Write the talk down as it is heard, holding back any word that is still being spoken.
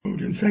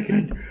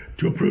seconded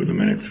to approve the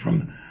minutes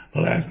from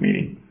the last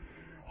meeting.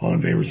 All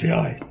in favor, say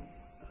aye.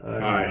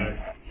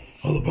 Aye.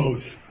 All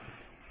opposed.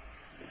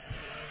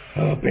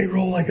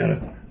 Payroll, I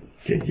gotta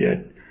get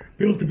yet.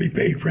 Bills to be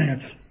paid,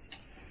 France.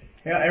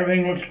 Yeah,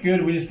 everything looks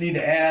good. We just need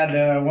to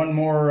add one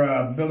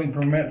more building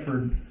permit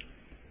for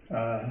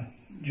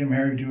Jim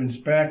Harry to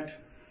inspect.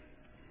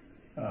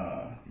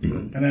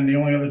 And then the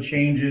only other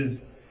change is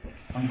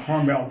on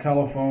Corn Belt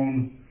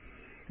Telephone.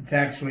 It's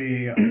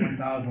actually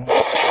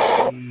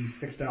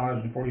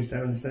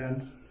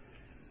 $1,066.47.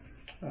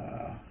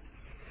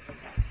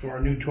 So our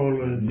new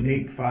total is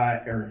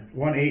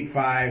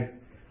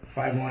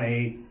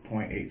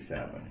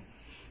 185,518.87.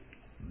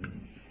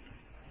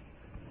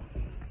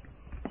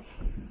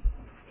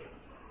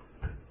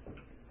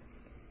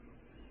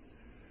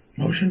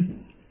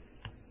 Motion?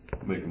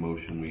 Make a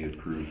motion we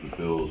approve the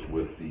bills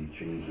with the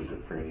changes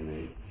that Franny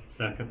made.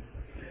 Second.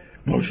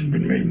 Motion's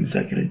been made and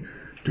seconded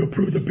to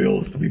approve the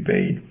bills to be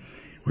paid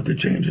with the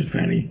changes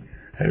Fanny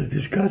has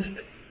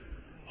discussed.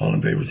 All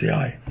in favor say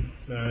aye.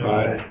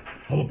 Aye.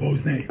 All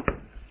opposed nay.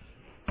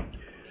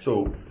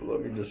 So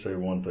let me just say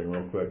one thing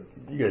real quick.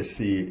 You guys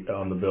see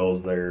on the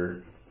bills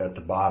there at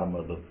the bottom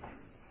of the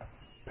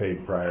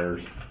paid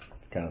priors,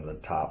 kind of the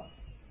top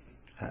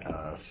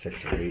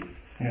 6 or 8.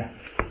 Yeah.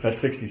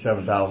 That's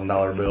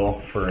 $67,000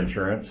 bill for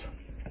insurance.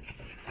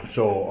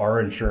 So our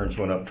insurance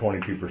went up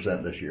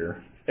 22% this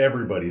year.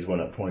 Everybody's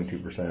went up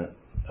 22%.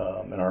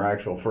 And our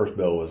actual first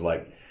bill was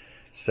like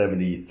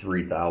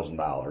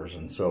 $73,000.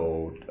 And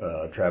so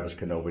Travis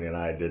Kenobi and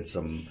I did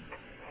some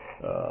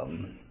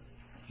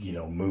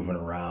moving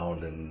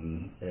around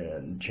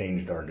and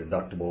changed our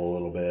deductible a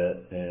little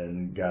bit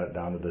and got it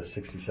down to the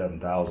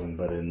 $67,000.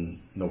 But in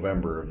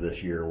November of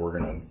this year, we're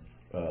going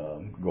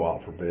to go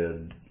out for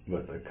bid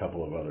with a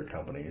couple of other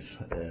companies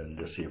and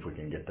just see if we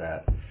can get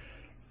that.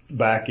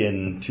 Back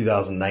in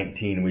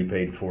 2019, we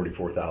paid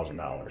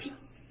 $44,000.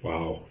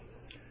 Wow.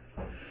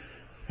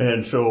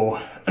 And so,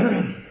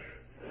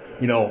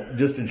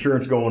 just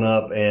insurance going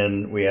up,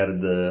 and we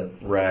added the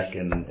rack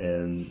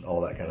and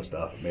all that kind of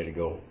stuff. It made it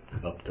go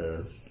up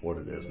to what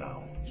it is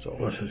now. So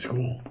What's the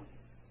school?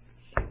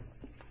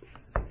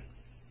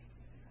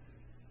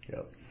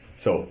 Yep.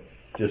 So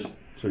just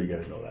so you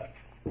guys know that.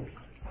 'Cause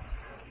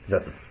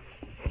that's a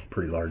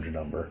pretty large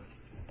number.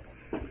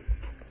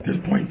 At this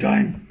point in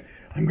time,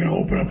 I'm going to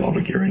open a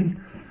public hearing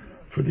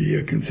for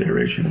the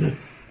consideration of the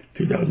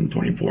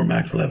 2024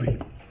 max levy.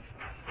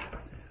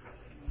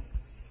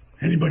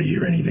 Anybody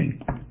hear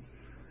anything?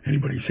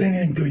 Anybody say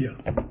anything to you?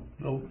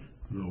 No.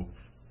 No.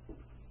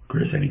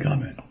 Chris, any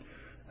comment?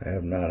 I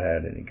have not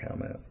had any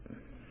comment.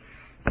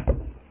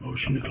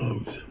 Motion to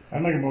close. I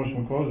make a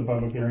motion to close the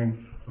public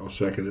hearing. I'll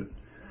second it.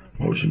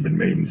 Motion been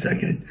made and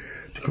seconded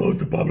to close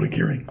the public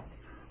hearing.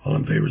 All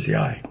in favor say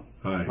aye.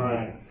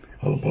 Aye.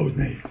 All opposed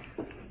nay.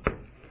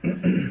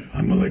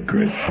 I'm going to let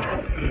Chris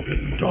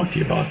talk to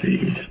you about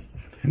these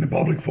in the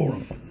public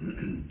forum.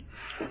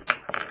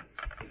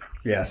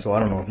 Yeah, so I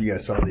don't know if you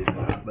guys saw these or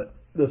not, but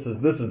this is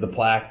the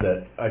plaque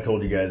that I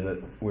told you guys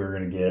that we were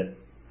going to get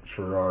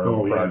for our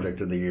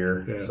project of the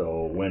year. Yeah.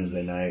 So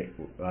Wednesday night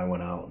I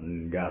went out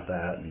and got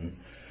that, and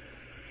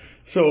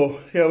so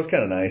yeah, it was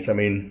kind of nice. I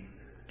mean,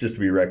 just to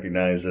be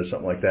recognized as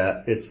something like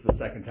that. It's the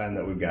second time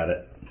that we've got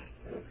it.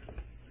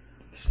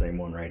 Same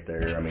one right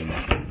there. I mean,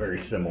 very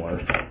similar.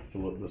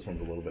 This one's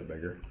a little bit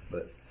bigger,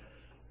 but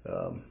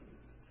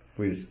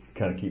we just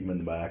kind of keep them in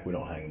the back. We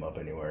don't hang them up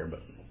anywhere,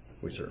 but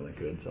we certainly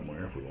could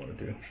somewhere if we wanted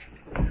to.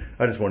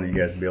 I just wanted you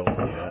guys to be able to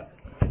see that.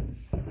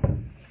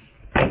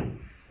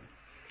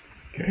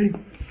 Okay.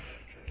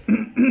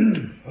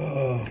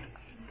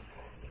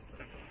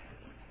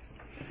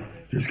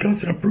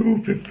 Discuss and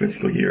approve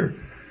fiscal year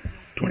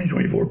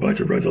 2024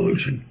 budget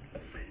resolution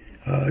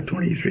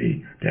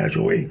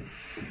 23-08,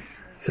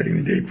 setting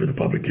the date for the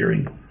public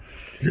hearing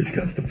to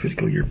discuss the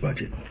fiscal year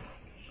budget.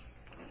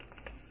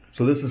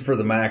 So this is for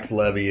the max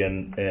levy,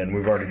 and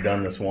we've already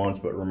done this once,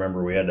 but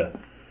remember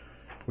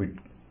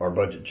our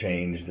budget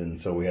changed, and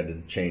so we had to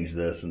change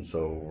this, and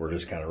so we're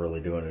just kind of really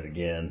doing it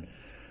again.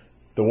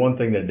 The one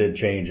thing that did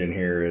change in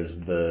here is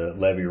the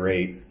levy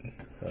rate.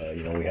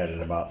 We had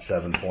it about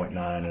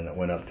 7.9, and it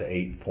went up to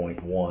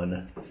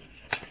 8.1.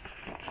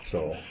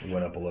 So it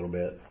went up a little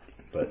bit,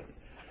 but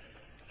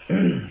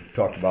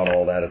talked about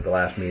all that at the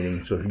last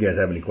meeting. So if you guys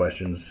have any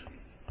questions,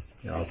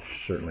 I'll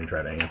certainly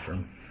try to answer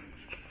them.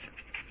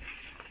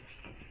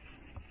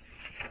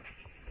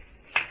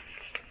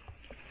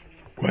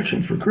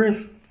 Questions for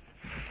Chris?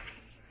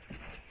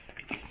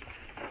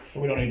 So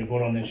we don't need to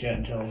vote on this yet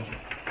until.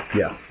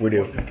 Yeah, we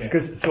do. Okay.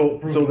 So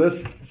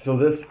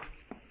this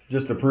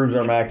just approves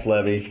our max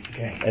levy,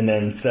 Okay. and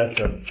then sets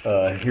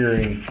a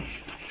hearing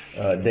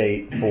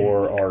date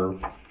for our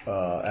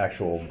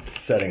actual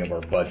setting of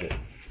our budget,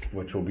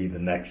 which will be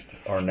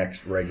our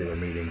next regular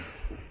meeting,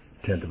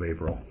 10th of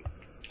April.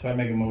 So I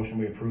make a motion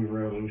we approve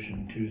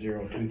resolution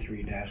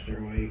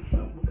 2023-08.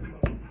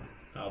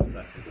 I'll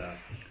second that.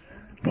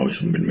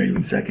 Motion's been made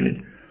and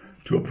seconded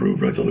to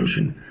approve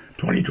resolution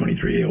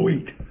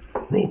 2023-08.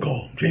 Roll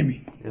call.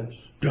 Jamie, Yes.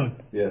 Doug,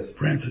 Yes.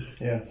 Francis,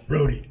 Yes.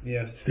 Brody,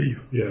 Yes.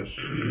 Steve. Yes.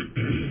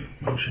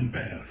 Motion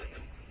passed.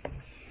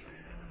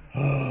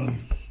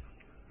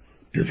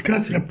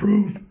 Discuss and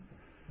approve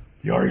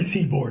the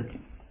REC board.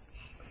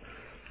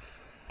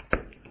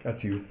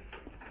 That's you.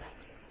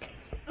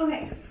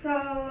 Okay,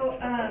 so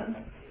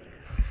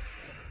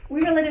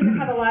we really didn't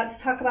have a lot to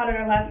talk about at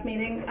our last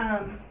meeting.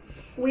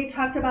 We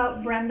talked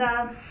about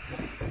Brenda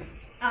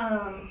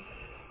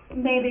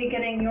maybe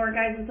getting your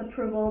guys'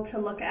 approval to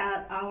look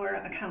at our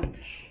account.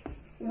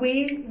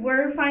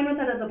 We're fine with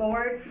it as a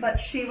board, but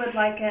she would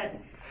like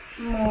it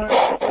more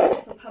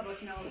so the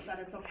public knows that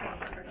it's okay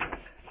for her to look.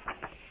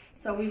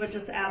 So we would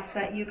just ask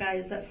that you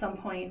guys at some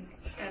point,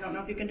 I don't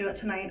know if you can do it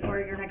tonight or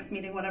your next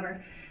meeting,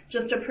 whatever,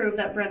 just approve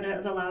that Brenda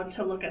is allowed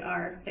to look at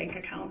our bank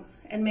account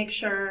and make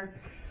sure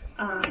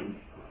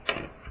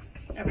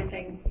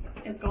everything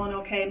is going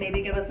okay.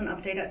 Maybe give us an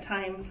update at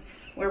times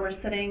where we're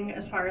sitting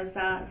as far as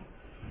that.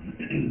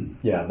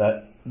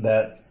 Yeah,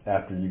 that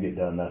after you get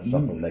done, that's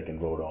something they can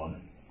vote on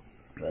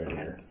right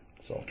here.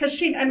 So. Because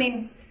she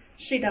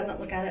doesn't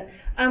look at it.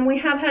 We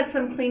have had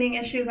some cleaning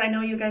issues. I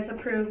know you guys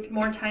approved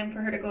more time for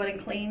her to go in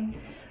and clean.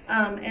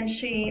 And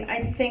she,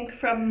 I think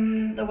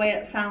from the way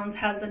it sounds,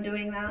 has been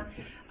doing that.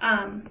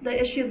 The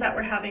issues that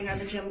we're having are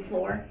the gym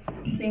floor.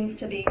 Seems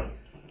to be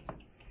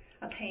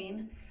a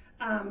pain.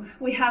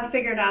 We have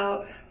figured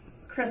out,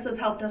 Chris has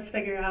helped us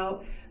figure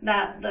out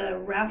that the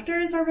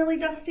rafters are really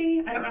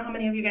dusty. I don't know how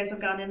many of you guys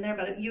have gone in there,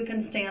 but you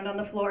can stand on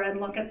the floor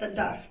and look at the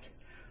dust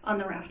on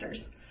the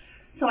rafters.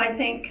 So I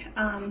think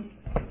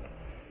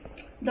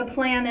the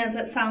plan is,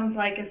 it sounds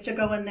like, is to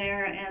go in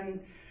there, and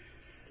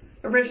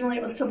originally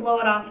it was to blow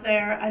it off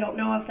there. I don't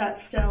know if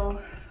that's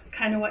still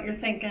kind of what you're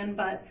thinking,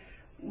 but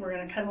we're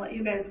going to kind of let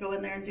you guys go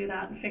in there and do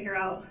that and figure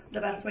out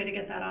the best way to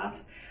get that off.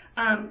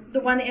 The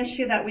one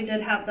issue that we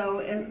did have, though,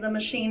 is the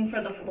machine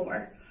for the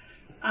floor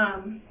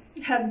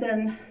has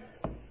been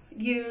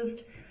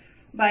used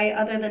by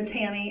other than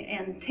Tammy,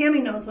 and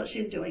Tammy knows what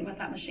she's doing with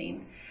that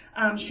machine.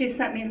 She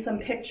sent me some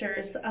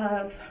pictures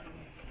of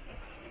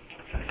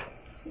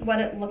what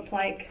it looked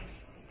like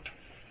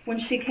when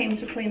she came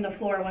to clean the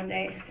floor one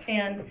day.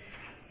 And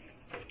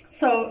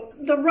so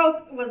the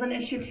rope was an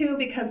issue too,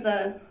 because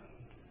the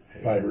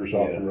Fibers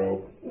off the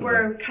rope.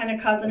 were kind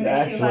of causing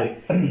an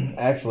issue.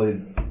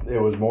 Actually, it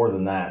was more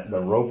than that. The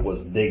rope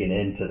was digging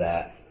into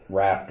that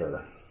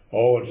rafter.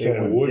 Oh, and It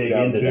sending would wood dig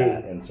down into too.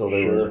 that, and so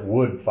there Sure. was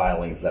wood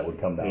filings that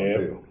would come down Yep.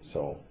 too.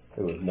 So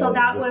it was more So than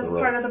that just was the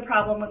rope. part of the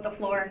problem with the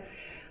floor.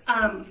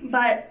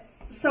 But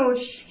so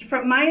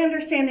from my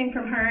understanding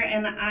from her,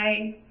 and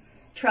I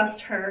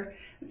trust her,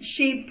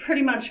 she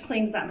pretty much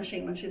cleans that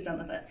machine when she's done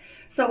with it.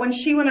 So when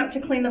she went up to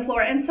clean the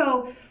floor, and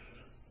so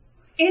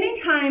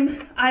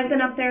anytime I've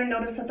been up there and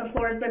noticed that the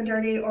floor has been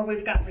dirty, or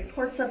we've got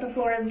reports that the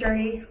floor is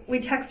dirty,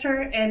 we text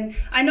her. And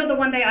I know the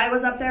one day I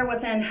was up there,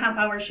 within half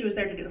hour she was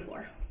there to do the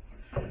floor.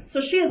 So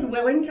she is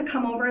willing to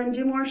come over and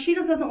do more. She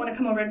just doesn't want to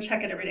come over and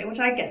check it every day, which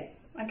I get.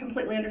 I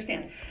completely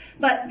understand.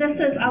 But this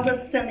is, I'll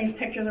just send these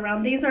pictures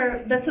around.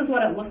 This is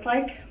what it looked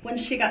like when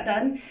she got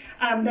done.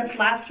 This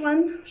last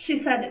one,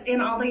 she said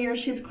in all the years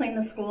she's cleaned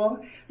the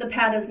school, the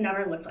pad has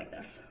never looked like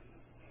this.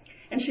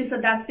 And she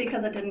said that's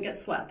because it didn't get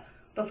swept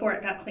before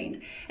it got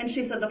cleaned. And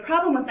she said the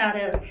problem with that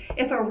is,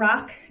 if a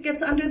rock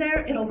gets under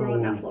there, it'll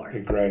ruin that floor.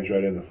 It grinds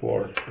right in the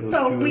floor.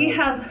 So we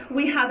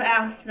have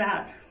asked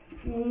that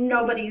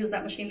nobody use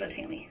that machine but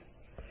Tammy.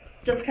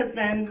 Just because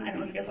then, I don't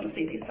know if you guys want to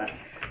see these, but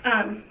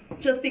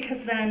just because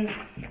then,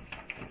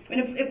 I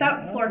mean, if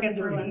that floor gets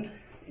ruined,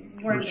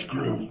 we're in big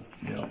trouble.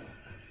 Yeah.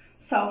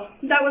 So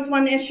that was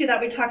one issue that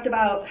we talked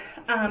about.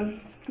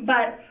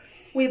 But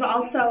we've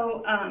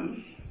also,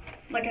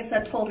 like I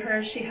said, told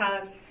her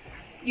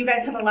you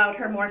guys have allowed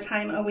her more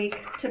time a week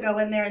to go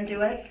in there and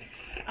do it.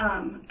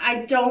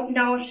 I don't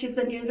know if she's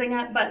been using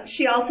it, but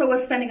she also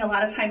was spending a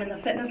lot of time in the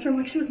fitness room,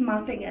 where she was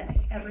mopping it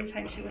every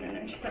time she went in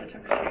there. She said it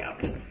took her 3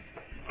 hours.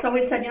 So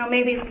we said,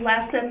 maybe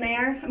less in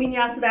there. I mean,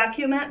 yes,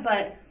 vacuum it,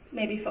 but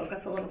maybe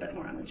focus a little bit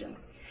more on the gym.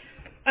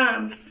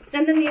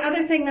 And then the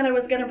other thing that I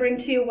was going to bring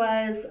to you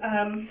was,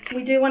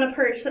 we do want to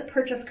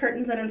purchase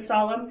curtains and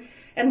install them,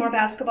 and more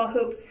basketball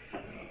hoops.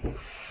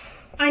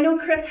 I know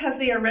Chris has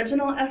the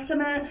original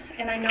estimate,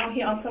 and I know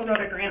he also wrote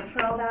a grant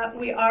for all that.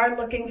 We are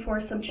looking for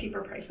some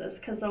cheaper prices,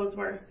 because those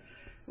were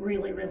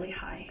really, really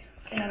high.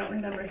 And I don't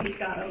remember if he's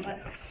got them, but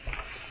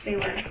they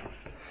were ridiculous.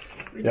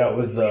 Yeah, it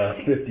was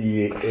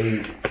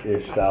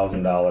 $58-ish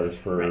thousand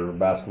for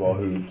basketball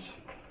hoops,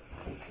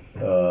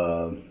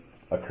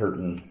 a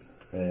curtain,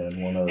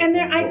 and one other. And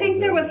thing. I think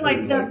there was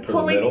like the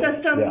pulley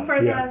system Yeah. for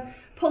Yeah. the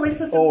pulley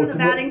system for the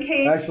batting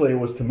cage. Actually, it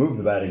was to move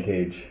the batting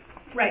cage.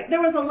 Right.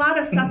 There was a lot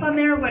of stuff on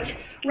there, which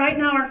right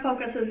now our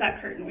focus is that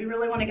curtain. We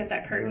really want to get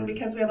that curtain,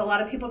 because we have a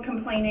lot of people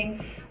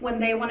complaining when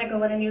they want to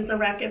go in and use the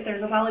rec. If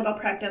there's a volleyball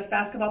practice,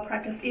 basketball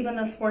practice, even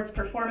the sports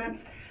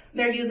performance,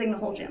 they're using the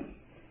whole gym.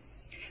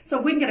 So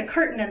if we can get a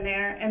curtain in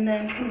there and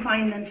then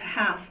confine them to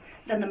half,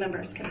 then the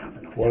members can have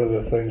the noise. One of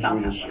the things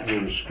we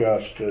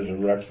discussed as a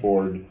rec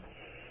board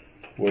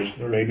was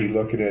maybe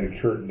looking at a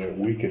curtain that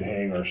we could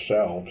hang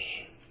ourselves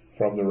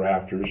from the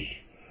rafters.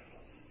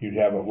 You'd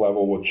have it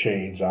level with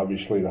chains.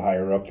 Obviously, the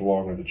higher up, the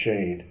longer the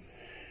chain.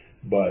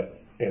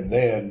 And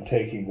then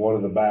taking one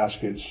of the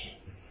baskets,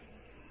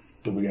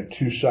 so we got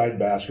 2 side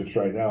baskets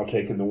right now,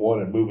 taking the one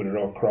and moving it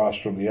across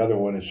from the other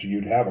one, and so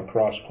you'd have a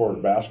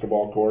cross-court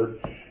basketball court.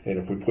 And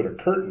if we put a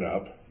curtain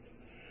up,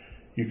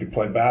 you could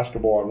play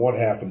basketball on one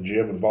half of the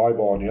gym and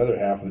volleyball on the other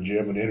half of the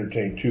gym and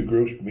entertain 2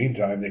 groups. In the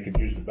meantime, they could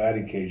use the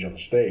batting cage on the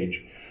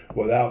stage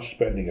without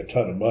spending a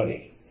ton of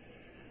money.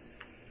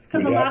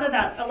 Because a lot of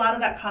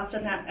that cost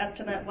in that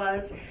estimate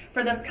was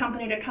for this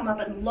company to come up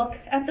and look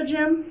at the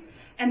gym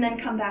and then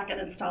come back and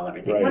install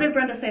everything. Right. What did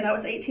Brenda say? That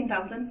was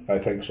 $18,000 I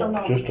think so,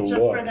 alone, just to just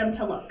look. for them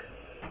to look.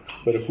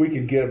 But if we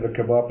could get them to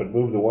come up and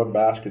move the one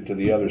basket to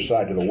the other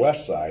side, to the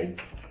west side,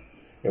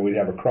 and we'd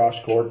have a cross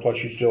court,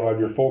 plus you still have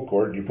your full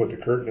court, and you put the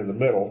curtain in the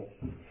middle,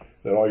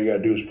 then all you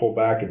gotta do is pull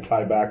back and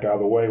tie back out of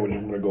the way when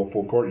you're gonna go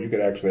full court. You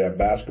could actually have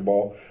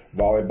basketball,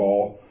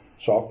 volleyball,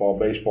 softball,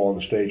 baseball on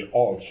the stage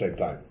all at the same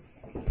time,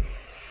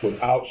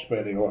 without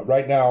spending a lot.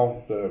 Right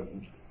now,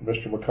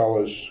 Mr.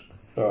 McCullough's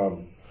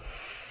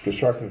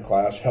construction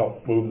class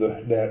helped move the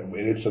net, and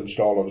it's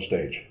installed on the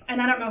stage.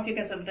 And I don't know if you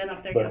guys have been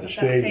up there But yet, the that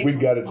stage, we've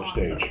got it the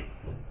awesome. stage.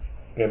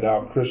 And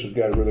now Chris has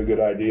got a really good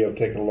idea of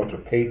taking a look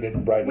at painting it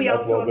and brightening We it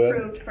up a also little bit.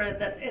 approved for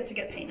it to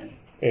get painted.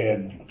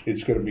 And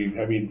it's gonna be,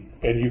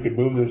 and you can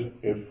move this,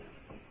 if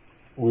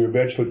we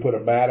eventually put a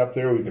mat up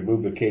there, we can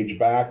move the cage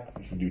back.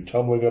 You can do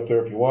tumbling up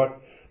there if you want,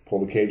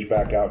 pull the cage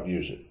back out and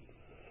use it.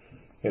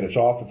 And it's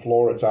off the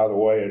floor, it's out of the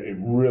way. It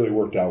really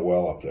worked out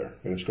well up there,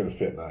 and it's gonna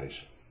fit nice.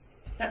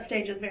 That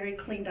stage is very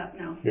cleaned up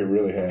now. It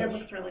really has. It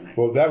looks really nice.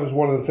 Well, that was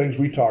one of the things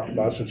we talked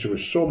about, since there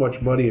was so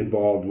much money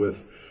involved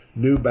with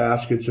new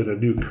baskets and a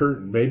new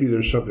curtain. Maybe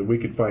there's something we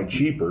could find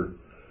cheaper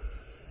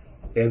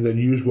and then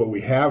use what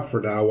we have for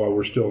now while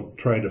we're still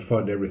trying to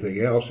fund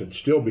everything else and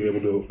still be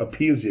able to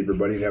appease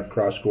everybody and have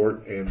cross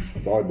court and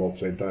volleyball at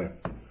the same time.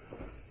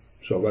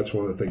 So that's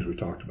one of the things we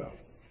talked about.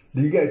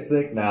 Do you guys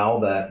think now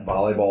that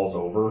volleyball's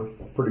over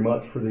pretty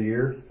much for the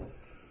year,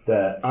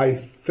 that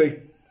I think,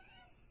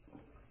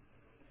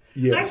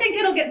 yes. I think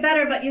it'll get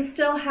better, but you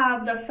still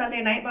have the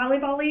Sunday night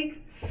volleyball league.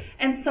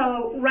 And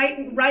so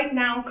right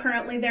now,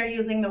 currently, they're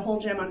using the whole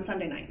gym on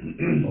Sunday night.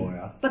 oh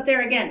yeah, But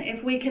there again,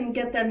 if we can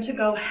get them to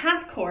go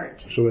half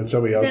court, So then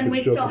somebody else Then could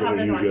we still still come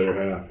in have and the use the north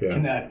other half,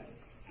 Can yeah. that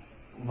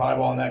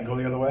volleyball and that go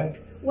the other way?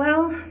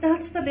 well,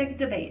 that's the big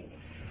debate.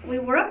 We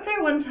were up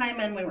there one time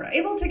and we were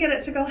able to get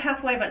it to go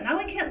halfway, but now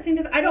we can't seem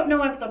to. I don't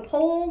know if the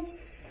poles,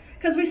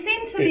 because we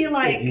seem to be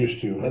like. It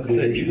used to. That's They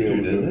it used to be used able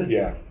to, to do didn't it. it?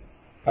 Yeah.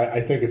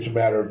 I think it's a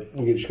matter of,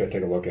 we just gotta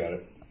take a look at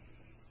it.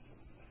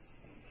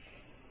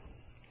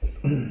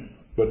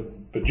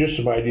 But just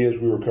some ideas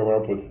we were coming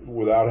up with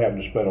without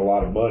having to spend a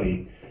lot of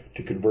money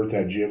to convert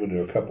that gym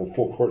into a couple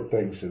full court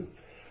things, and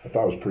I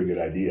thought it was a pretty good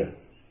idea.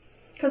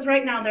 Because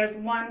right now there's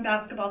one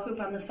basketball hoop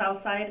on the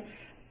south side,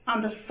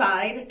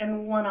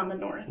 and one on the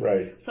north.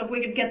 Right. So if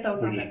we could get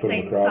those We on just the put them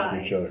same across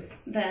from each side, other.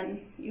 then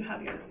you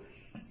have your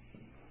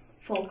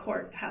full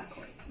court, half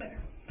court there.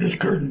 This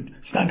curtain,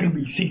 it's not going to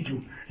be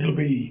see-through. It'll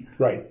be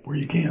Right. where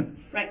you can't.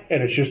 Right.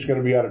 And it's just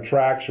gonna be on a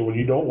track, so when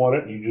you don't want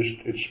it,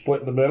 it's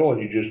split in the middle,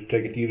 and you just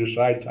take it to either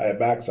side, tie it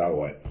back, it's out of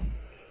the way.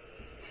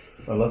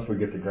 unless we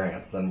get the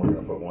grants, then we're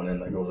gonna put one in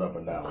that goes up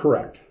and down.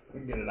 Correct.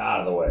 Get it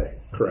out of the way.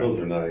 Correct. Those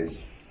are nice.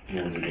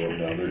 The ones that go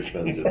down, they're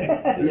expensive.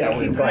 Yeah,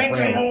 we Crank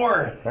some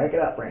more. Crank it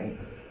up, Frank.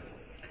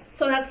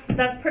 So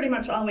that's pretty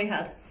much all we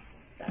had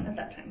at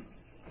that time.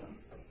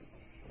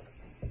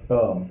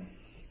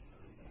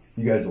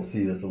 You guys will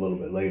see this a little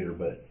bit later,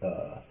 but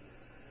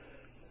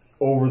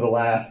over the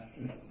last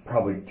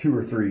probably 2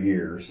 or 3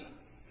 years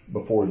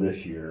before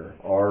this year,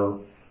 our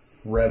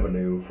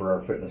revenue for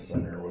our fitness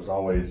center was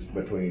always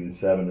between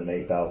 $7,000 and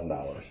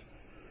 $8,000.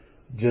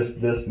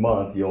 Just this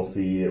month, you'll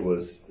see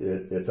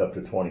it's up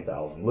to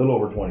 $20,000, a little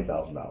over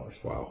 $20,000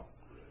 Wow.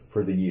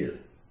 for the year.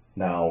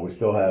 Now we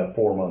still have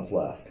 4 months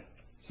left,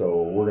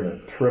 so we're going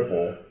to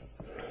triple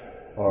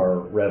our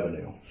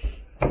revenue.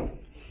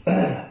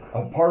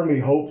 A part of me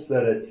hopes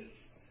that it's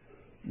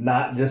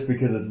not just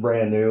because it's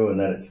brand new and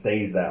that it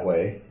stays that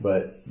way,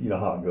 but you know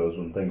how it goes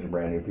when things are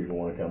brand new, people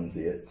want to come and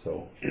see it.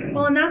 So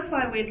Well, and that's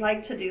why we'd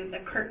like to do the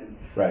curtain.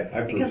 right,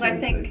 Because I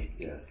think,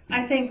 yeah.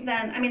 I think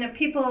then, if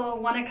people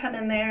want to come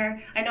in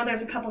there, I know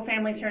there's a couple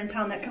families here in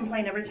town that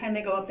complain every time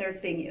they go up there it's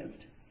being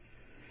used.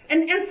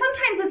 And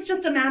sometimes it's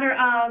just a matter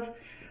of,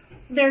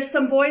 there's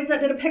some boys that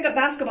did a pickup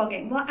basketball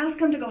game. Well, ask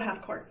them to go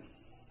half court.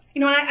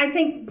 I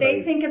think they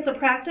Right. think it's a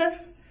practice.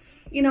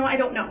 I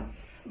don't know.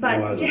 But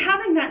No, I don't.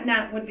 having that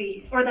net would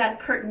be, or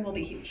that curtain will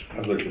be huge.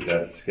 I've looked at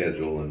that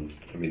schedule, and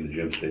the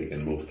gym's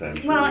taken most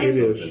times. Well, It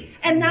is.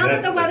 And now that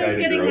the That weather's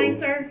Guida getting Grove,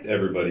 nicer.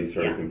 Everybody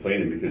started Yeah.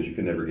 complaining because you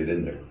can never get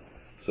in there.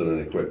 So then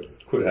they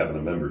quit having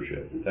a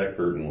membership. That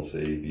curtain will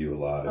save you a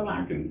lot. A lot.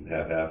 You can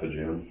have half a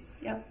gym.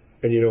 Yep.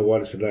 And you know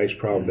what? It's a nice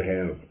problem to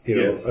have.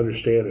 Yes.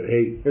 Understand that,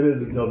 hey, it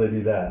is until they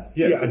do that.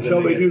 yeah, but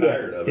until then they they do get that.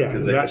 tired of it, Yeah,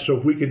 'cause they- so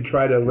if we can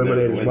try to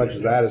eliminate never as win much it.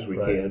 of that as we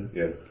Right. can,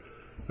 Yeah.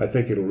 I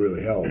think it'll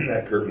really help.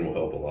 That curtain will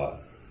help a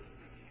lot.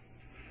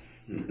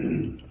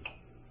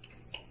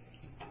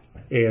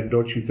 And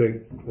don't you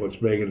think once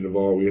Megan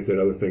Duvall, we get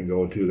that other thing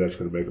going too, that's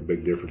gonna make a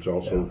big difference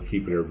also,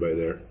 keeping everybody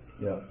there.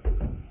 Yeah.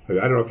 I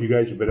don't know if you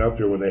guys have been up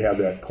there when they have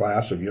that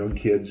class of young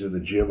kids in the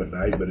gym at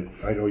night, but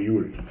I know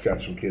you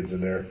got some kids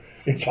in there.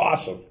 It's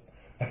awesome.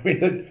 I mean,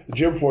 the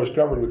gym floor is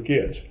covered with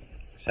kids.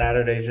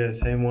 Saturday's the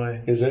same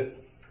way. Is it?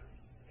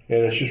 And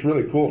it's just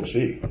really cool to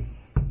see.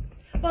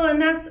 Well,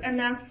 and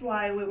that's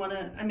why we want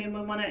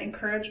to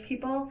encourage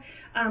people.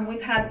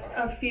 We've had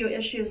a few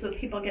issues with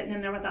people getting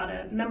in there without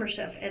a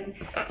membership, and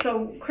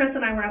so Chris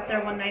and I were up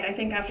there one night, I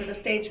think after the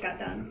stage got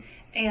done,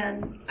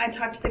 and I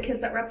talked to the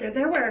kids that were up there.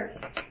 There were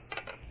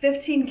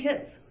 15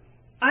 kids.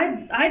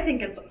 I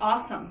think it's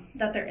awesome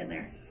that they're in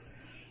there.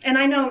 And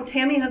I know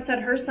Tammy has said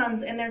her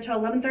son's in there till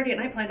 11:30 at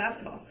night playing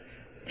basketball.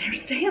 They're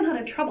staying out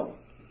of trouble.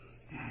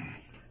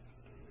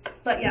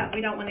 But yeah, we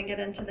don't want to get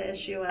into the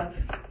issue of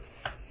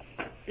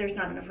there's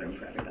not enough room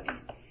for everybody.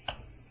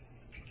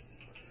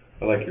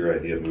 I like your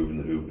idea of moving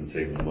the hoop and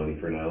saving the money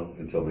for now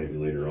until maybe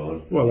later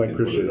on. Well, like You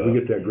Chris can said, put if it we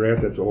up. get that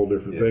grant, that's a whole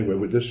different thing, but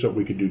with this is something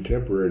we could do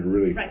temporary to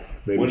really Right.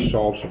 maybe When-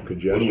 solve some When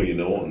congestion. will you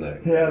know on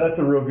that? Yeah, that's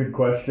a real good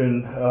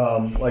question.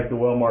 Like the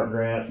Wellmark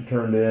grant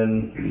turned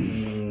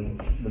in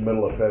the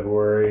middle of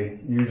February.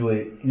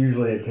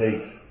 Usually it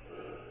takes,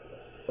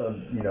 a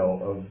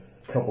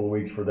couple of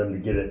weeks for them to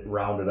get it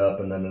rounded up,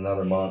 and then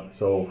another month.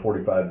 So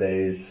 45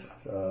 days,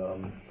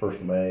 1st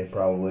of May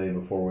probably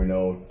before we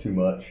know too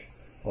much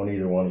on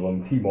either one of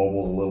them.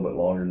 T-Mobile's a little bit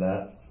longer than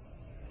that.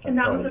 And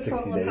that was That's a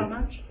probably total of 60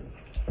 how days. much?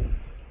 Do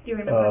you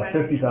remember? right off?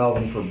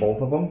 50,000 for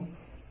both of them.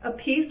 A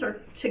piece or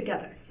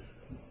together?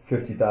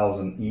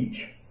 50,000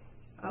 each.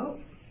 Oh.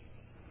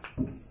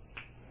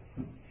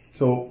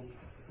 So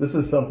this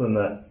is something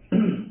that.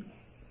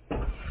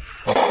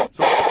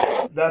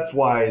 So that's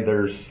why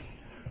there's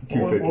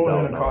What was it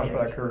 $250,000. gonna cost for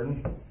that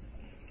curtain?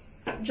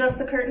 Just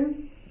the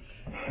curtain?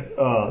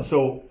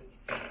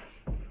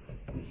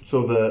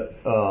 So the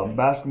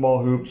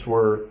basketball hoops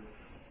were,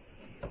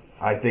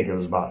 I think it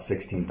was about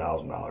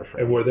 $16,000 for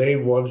And them. were they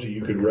ones that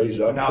you could raise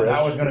up, Now, Chris?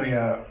 that was gonna be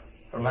a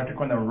electric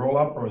one that would roll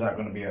up, or was that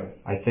gonna be a,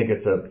 I think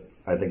that's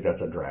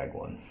a drag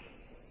one.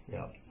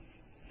 Yeah.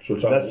 So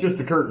it's That's just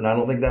a curtain. I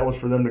don't think that was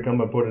for them to come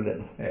and put it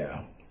in.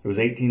 yeah. It was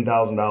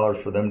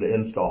 $18,000 for them to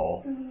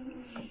install.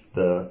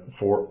 It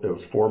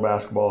was 4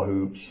 basketball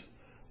hoops,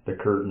 the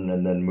curtain,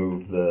 and then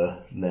move the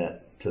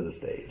net to the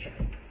stage.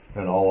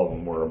 And all of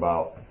them were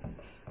about.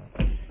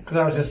 Cause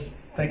I was just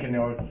thinking,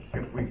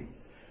 if we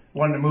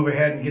wanted to move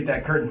ahead and get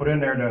that curtain put in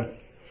there to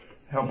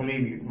help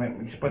alleviate,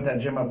 we split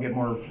that gym up, get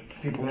more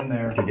people in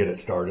there. To get it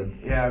started.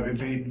 Yeah,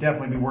 it'd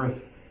definitely be worth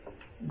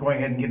going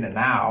ahead and getting it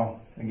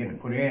now and getting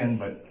it put in,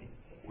 but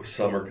With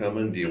summer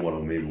coming, do you want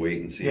to maybe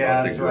wait and see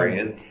Yeah, about the that's right.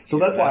 grant? So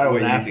that's why I That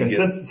was way you asking.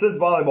 can Since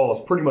volleyball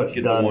is pretty much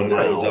Get the done one that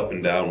goes now, up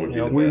and down would be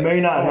the we best. may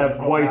not have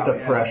quite the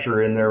Yeah.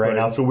 pressure in there right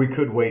now, so we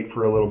could wait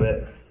for a little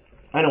bit.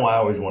 I know I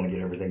always want to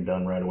get everything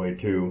done right away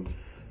too,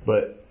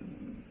 but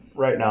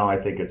right now I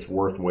think it's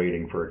worth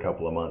waiting for a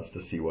couple of months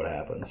to see what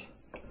happens.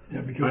 Yeah,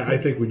 because I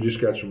think we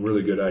just got some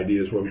really good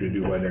ideas what we can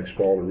do by next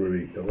fall to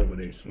really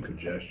eliminate some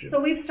congestion.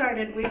 So we've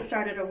started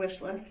a wish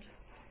list,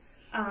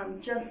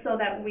 just so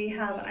that we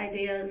have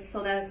ideas,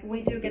 so that if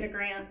we do get a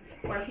grant,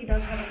 or if he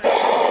does have a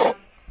grant,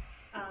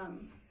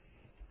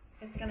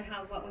 it's gonna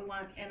have what we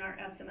want in our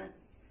estimate.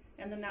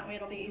 And then that way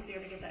it'll be easier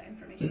to get that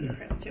information to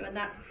Chris too.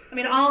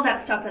 And all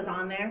that stuff is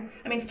on there.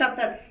 Stuff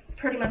that's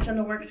pretty much in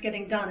the works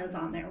getting done is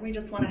on there. We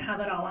just wanna have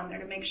it all on there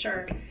to make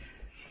sure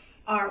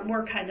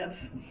we're kind of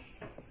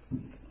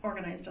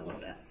organized a little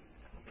bit.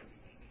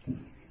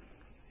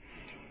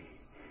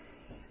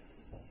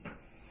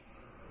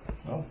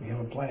 well, we have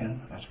a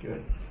plan. That's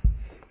good.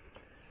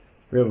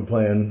 We have a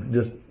plan.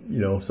 Just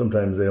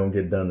sometimes they don't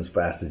get done as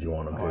fast as you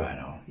want them to. Oh, I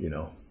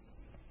know.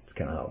 It's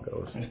kind of how it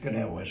goes. It's good to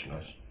have a wish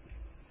list.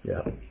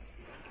 Yeah.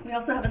 We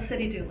also have a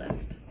city do list,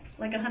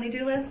 like a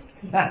honey-do list.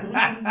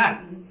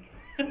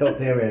 Tell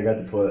Tammy I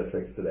got the toilet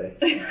fixed today.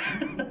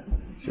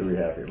 She'll be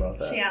happy about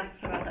that. She asks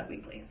about that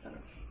weekly, so.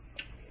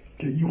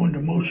 okay, you want the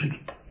motion?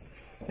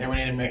 Yeah, we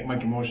need to make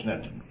a motion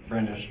that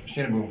Brenda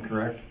Cinnabon,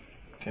 correct?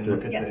 Can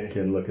look at Yes.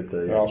 Can look at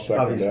the. I'll second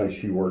Obviously, that.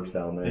 she works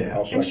down there. Yeah.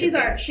 I'll And second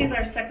that. she's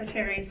our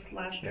secretary /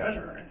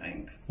 treasurer, I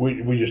think.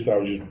 We just thought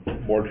it was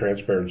just more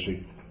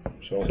transparency.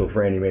 So So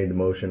Franny made the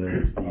motion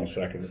and I'll Steve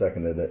second it.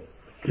 seconded it,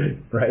 Okay,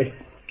 right?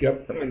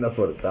 Yep. I mean, that's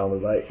what it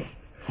sounded like.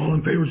 all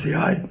in favor say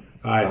aye.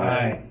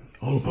 Aye.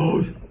 All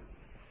opposed?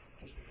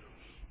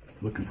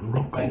 Looking for a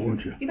roll call, Thank you.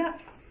 weren't you? You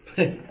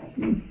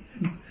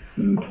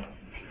bet.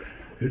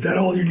 Is that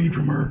all you need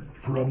from her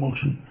for a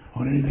motion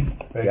on anything?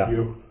 Thank Yeah.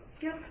 you.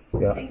 Yep.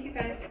 Yeah. Thank you,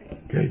 guys.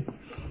 Okay.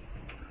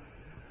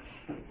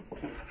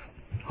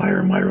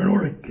 Hire Myron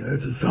Orick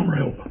as a summer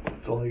help.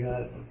 That's all I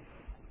got.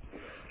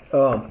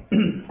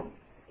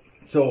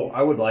 So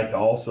I would like to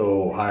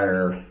also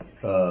hire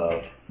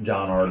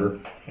John Arter,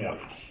 Yeah.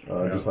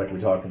 just like we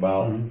talked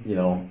about.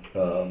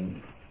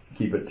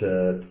 Keep it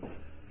to.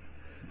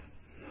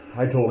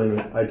 I told him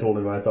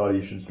I thought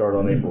he should start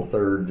on April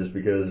 3rd just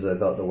because I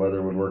thought the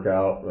weather would work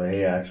out.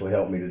 He actually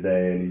helped me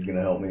today, and he's going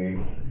to help me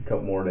a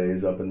couple more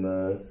days up in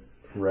the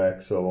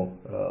rec. So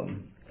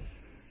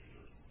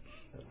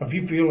If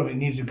you feel that it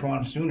needs to come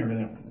on sooner,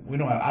 then I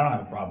don't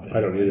have a problem with it.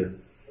 I don't either.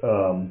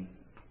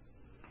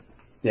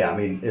 Yeah, I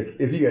mean,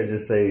 if you guys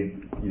just say,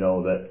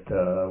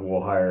 that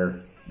we'll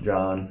hire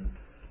John,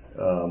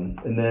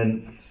 and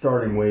then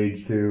starting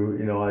wage too,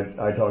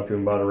 I talked to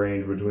him about a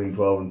range between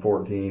 12 and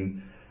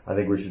 14. I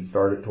think we should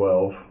start at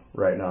 12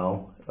 right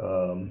now.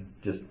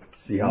 Just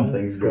see how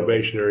things go.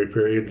 Probationary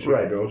period, see how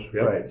it goes.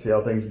 Yep. Right, see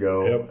how things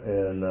go. Yep.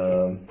 And,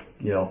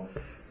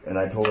 and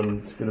I told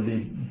him it's going to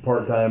be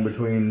part-time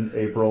between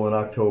April and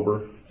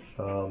October.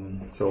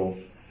 So,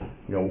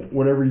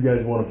 whatever you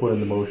guys want to put in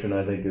the motion,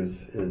 I think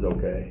is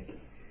okay.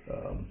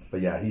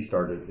 But yeah, he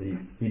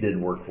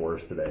did work for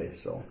us today,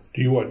 so.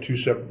 Do you want two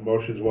separate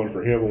motions, one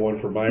for him and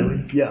one for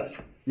Myron? Yes,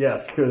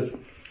 because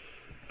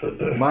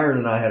Myron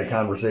and I had a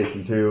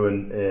conversation too,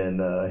 and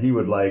he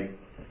we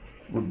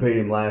paid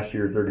him last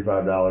year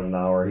 $35 an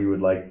hour. He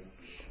would like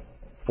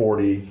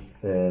 40,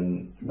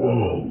 and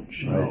Whoa,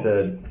 I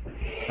said,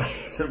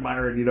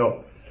 Myron,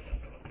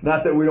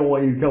 not that we don't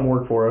want you to come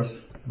work for us,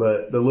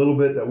 but the little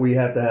bit that we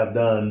have to have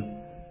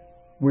done,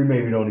 we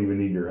maybe don't even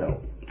need your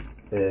help.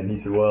 And he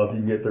said, well, if you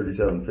can get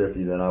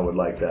 $37.50, then I would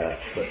like that.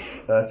 But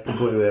that's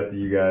completely up to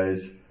you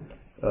guys.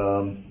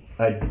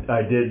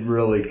 I did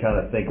really kind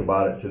of think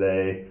about it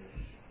today.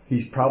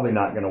 He's probably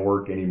not going to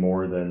work any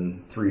more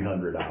than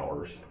 300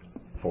 hours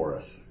for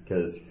us,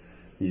 because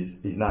he's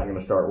not going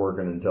to start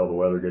working until the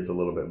weather gets a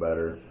little bit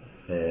better.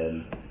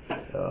 And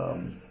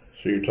so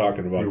you're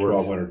talking about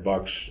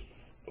 $1,200,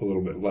 a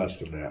little bit less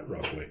than that,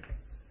 roughly.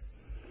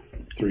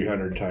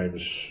 300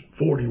 times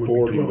 40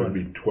 would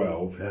be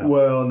 12. Yeah.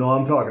 Well, no,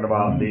 I'm talking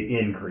about the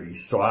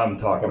increase. So I'm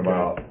talking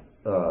about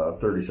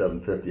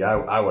 $37.50.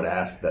 I would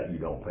ask that you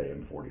don't pay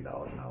him $40 an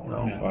hour.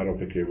 No, I don't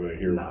think anybody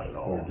here Not at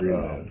all. would agree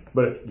with that.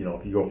 But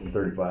if you go from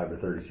 35 to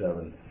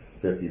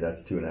 37.50,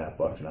 that's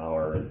 $2.50 an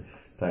hour, and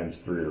times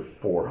 300 or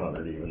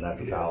 400 even, that's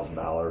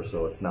 $1,000.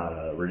 So it's not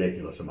a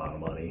ridiculous amount of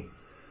money.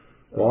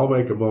 Well, I'll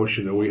make a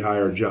motion that we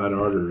hire John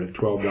Arter at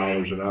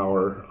 $12 an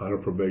hour on a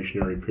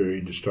probationary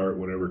period to start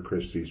whenever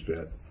Chris sees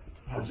fit.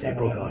 That's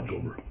April to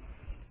October.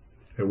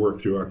 And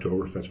work through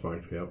October, that's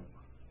fine, yep.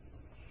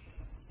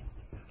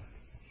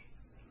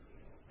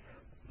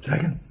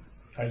 Second?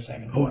 I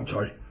second. Oh, I'm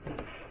sorry.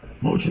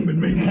 Motion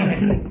been made and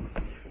seconded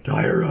to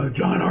hire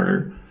John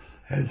Arter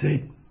as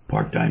a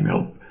part-time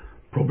help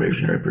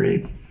probationary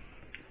period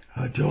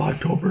till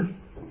October.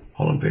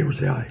 All in favor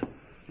say aye.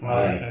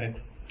 Aye.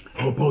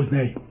 All opposed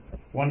nay.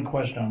 One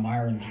question on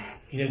Myron.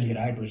 He doesn't get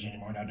IPERS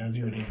anymore now, does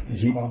he? Or does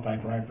he qualify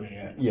for IPERS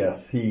yet?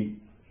 Yes, he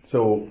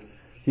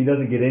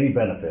doesn't get any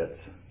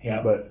benefits.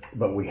 Yeah. But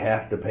we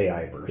have to pay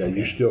IPERS. Yeah,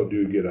 you still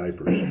do get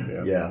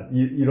IPERS. Yeah,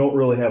 you don't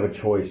really have a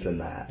choice in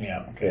that.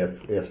 Yeah. Okay.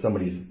 If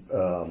somebody's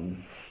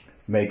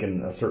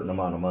making a certain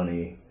amount of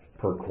money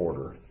per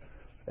quarter,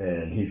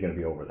 and he's going to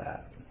be over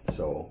that,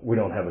 so we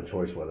don't have a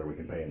choice whether we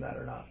can pay him that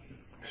or not.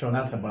 So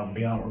that's above and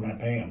beyond what we're going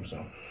to pay him.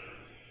 So.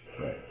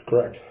 Right.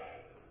 Correct.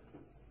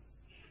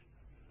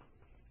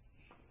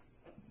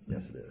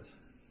 Yes, it is.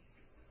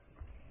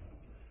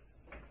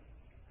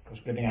 It's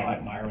a good thing I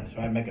like Myron,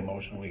 so I make a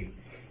motion we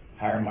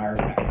hire Myron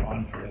back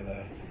on for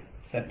the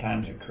set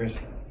times that Chris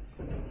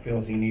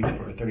feels he needs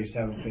for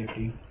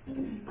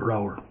 $37.50 Per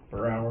hour.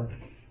 per hour.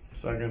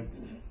 Second.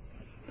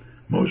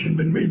 Motion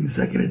been made and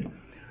seconded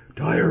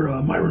to hire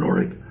Myron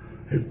Orrick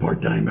as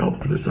part-time help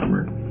for the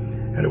summer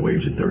at a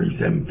wage of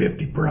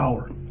 $37.50 per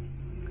hour.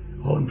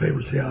 All in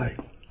favor say aye.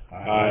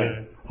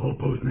 Aye. All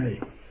opposed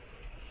nay.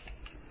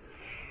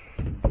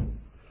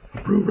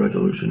 Approve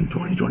resolution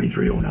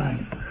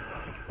 2023-09,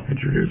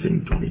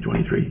 introducing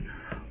 2023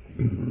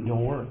 a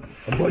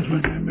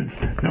budget amendment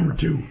number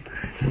 2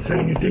 and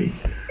setting a date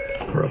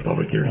for a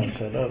public hearing.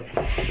 Set up.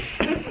 I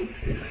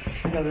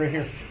got it right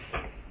here.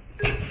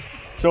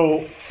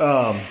 So,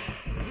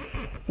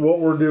 what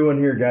we're doing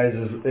here, guys,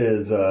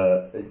 is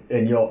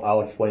and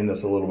I'll explain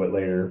this a little bit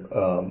later.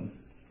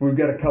 We've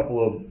got a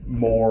couple of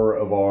more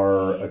of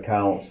our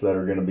accounts that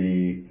we're going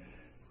to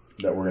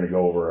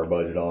go over our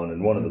budget on,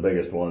 and one of the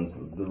biggest ones,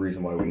 the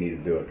reason why we need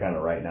to do it kind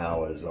of right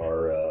now, is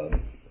our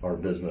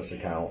business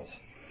accounts.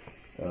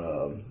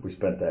 We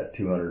spent that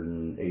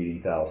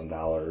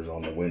 $280,000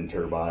 on the wind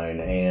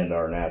turbine, and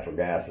our natural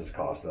gas has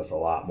cost us a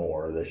lot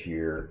more this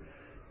year,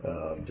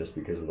 just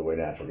because of the way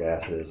natural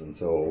gas is, and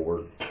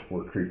so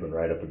we're creeping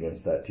right up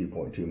against that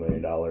 $2.2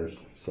 million.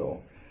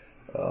 So,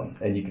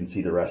 and you can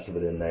see the rest of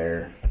it in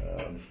there.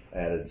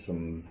 Added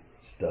some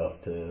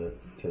stuff to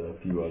a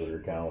few other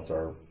accounts.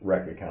 Our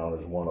rec account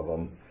is one of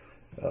them.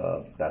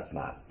 That's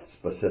not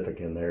specific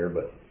in there,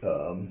 but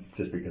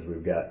just because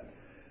we've got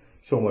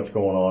so much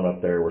going on up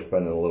there, we're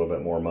spending a little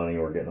bit more money,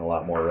 we're getting a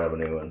lot more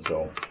revenue, and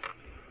so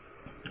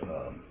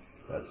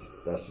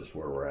that's just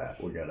where we're at.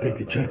 We got Take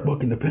the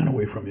checkbook and the pen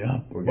away from you,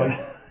 huh?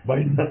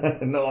 Biden.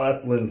 No,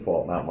 that's Lynn's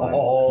fault, not mine.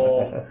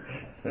 Oh.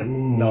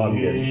 No, I'm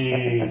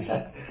kidding.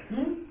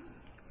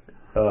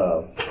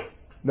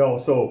 No,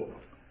 so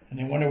And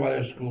you wonder why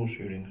there's school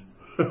shootings.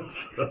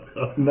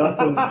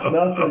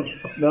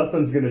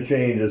 nothing's going to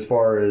change as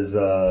far as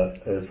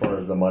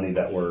the money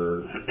that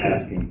we're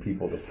asking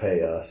people to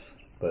pay us.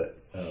 But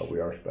we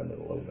are spending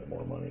a little bit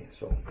more money,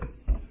 so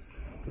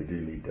we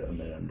do need to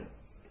amend.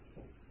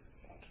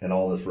 And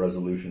all this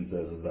resolution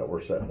says is that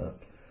we're setting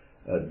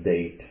a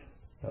date,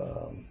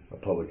 a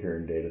public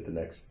hearing date at the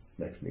next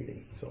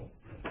meeting, so.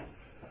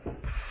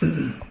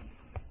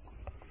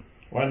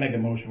 Well, I make a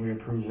motion, we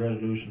approve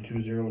resolution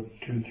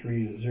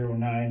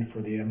 202309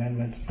 for the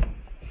amendments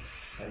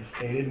as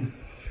stated.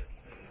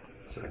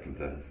 Second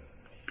that.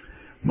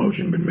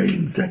 Motion been made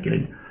and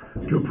seconded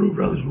to approve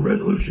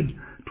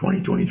resolution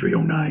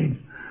 2023-09,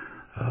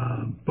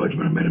 budget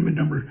amendment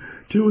number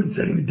 2, and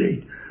setting the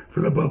date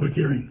for the public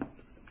hearing.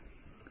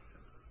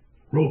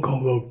 Roll call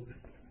vote.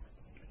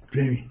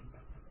 Jamie.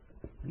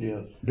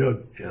 Yes.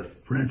 Doug. Yes.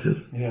 Francis.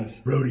 Yes.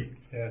 Brody.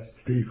 Yes.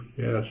 Steve.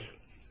 Yes.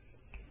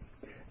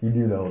 You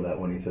do know that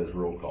when he says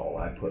roll call,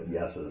 I put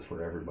yeses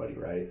for everybody,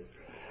 right?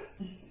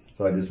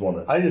 So I just want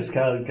to. I just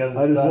kind of.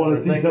 I just want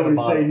to see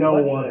somebody say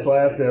no once, so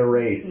I have to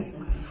erase.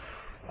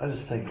 I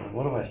just think,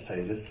 what do I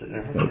say? Just sitting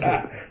there.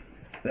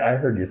 Okay. I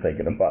heard you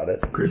thinking about it.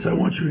 Chris, I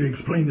want you to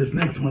explain this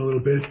next one a little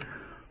bit,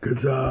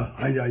 because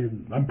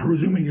I'm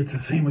presuming it's the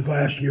same as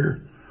last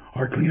year,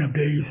 our cleanup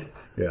days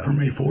Yeah. for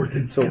May 4th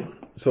and 5th.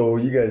 So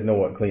you guys know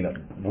what cleanup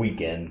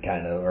weekend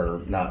kind of,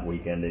 or not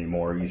weekend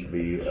anymore, it used to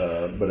be,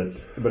 but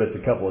it's a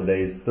couple of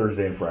days,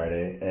 Thursday and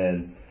Friday.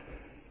 And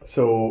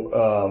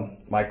so,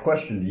 my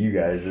question to you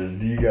guys is,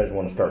 do you guys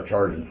want to start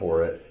charging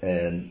for it?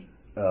 And,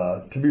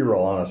 to be real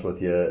honest with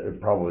you,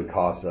 it probably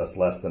costs us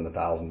less than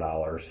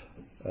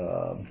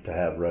 $1,000, to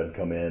have Red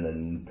come in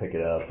and pick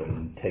it up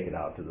and take it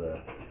out to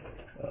the,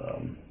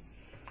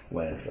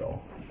 landfill.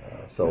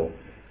 So,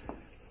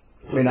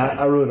 I mean,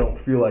 I really don't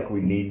feel like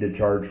we need to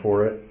charge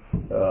for it.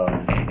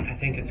 I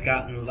think it's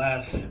gotten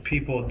less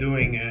people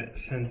doing it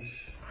since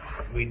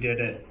we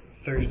did it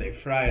Thursday,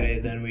 Friday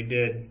than we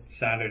did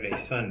Saturday,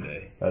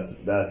 Sunday. That's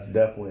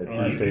definitely a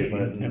true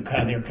statement. They're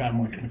kind of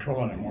more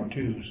controlling it more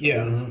too. So.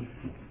 Yeah.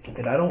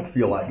 And I don't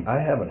feel like,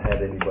 I haven't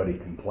had anybody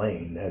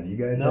complain. Have you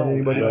guys No, had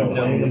anybody I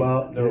complain don't.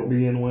 about it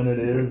being when it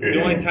is? The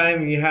only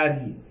time you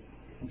had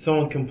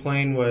someone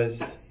complain was,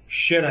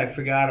 shit, I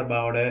forgot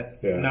about it.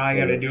 Yeah. Now I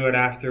gotta do it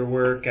after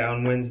work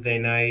on Wednesday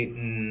night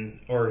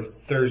or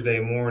Thursday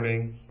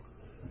morning.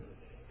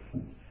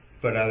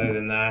 But other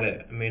than that,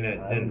 it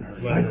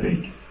didn't. I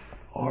think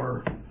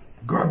our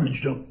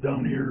garbage dump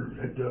down here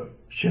at the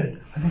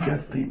shed, I think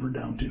that's tapered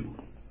down too.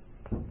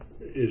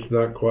 It's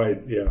not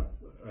quite, yeah.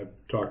 I've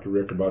talked to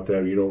Rick about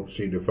that. You don't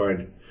seem to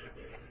find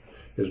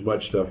as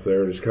much stuff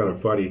there. It's kind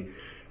of funny.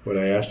 When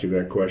I asked him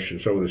that question,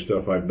 some of the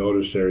stuff I've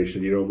noticed there, he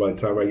said, by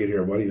the time I get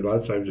here Monday, a lot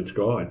of times it's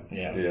gone.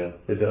 Yeah. Yeah.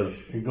 It does.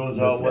 It goes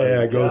out west.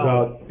 Yeah, it goes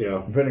south. out,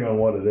 yeah. Depending on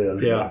what it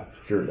is. Yeah.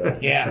 Sure it does.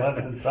 Yeah. West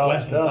and south.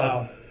 West and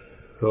south.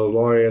 So as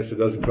long as it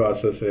doesn't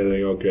cost us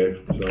anything, okay,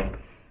 so.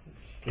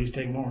 Please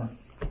take more.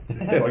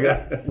 Well, I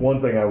guess one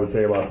thing I would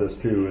say about this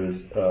too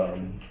is,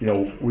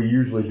 we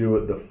usually do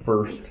it the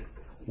first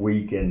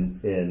week in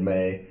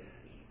May,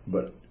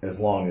 but as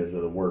long as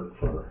it'll work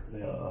for,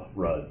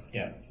 Rudd.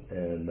 Yeah.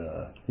 And,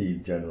 he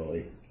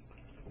generally,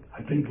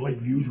 I think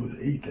Lakeview's was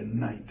 8th and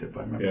 9th, if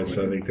I remember Yes,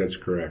 right. I think that's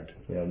correct.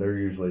 yeah, they're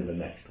usually the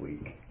next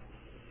week.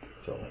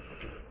 So.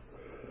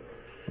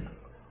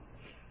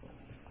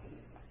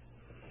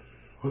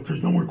 Well, if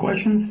there's no more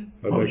questions,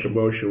 I make a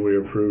motion we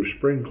approve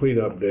spring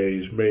cleanup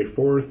days, May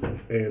 4th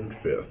and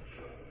 5th.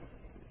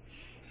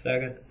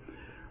 Second.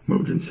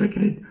 moved and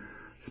seconded.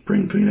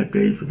 Spring cleanup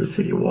days for the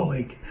city of Wall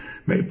Lake,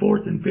 May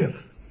 4th and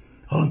 5th.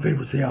 All in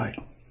favor, say aye.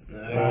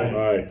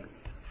 Aye.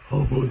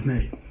 All opposed,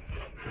 nay.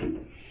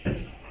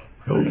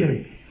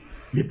 Okay.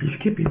 Yippee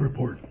Skippy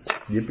report.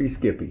 Yippee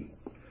Skippy.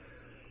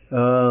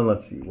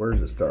 Let's see, where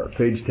does it start?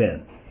 Page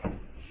 10.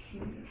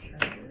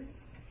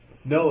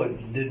 No,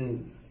 it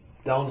didn't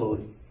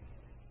download.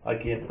 I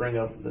can't bring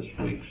up this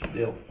week's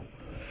deal.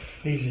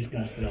 He's just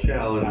gonna sit up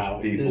Challenge now.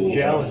 people. It's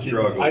challenging.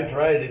 Struggle. I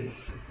tried it.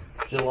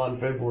 Still on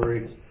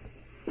February.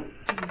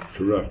 It's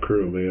a rough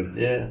crew, man.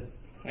 Yeah.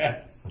 Yeah.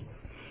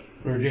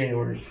 Or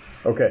January.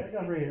 Okay. I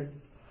got it right here.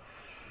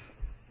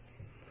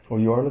 Oh,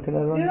 you are looking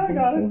at it on Yeah, your I phone?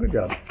 got it. Oh, good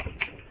job.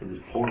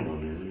 There's porn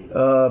on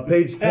there.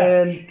 Page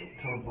 10,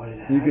 Don't bite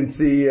it. you can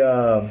see,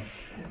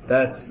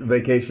 that's the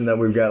vacation that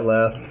we've got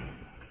left,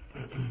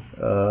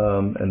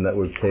 and that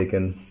we've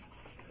taken.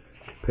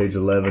 Page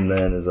 11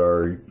 then is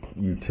our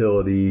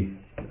utility,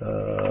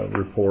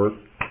 report,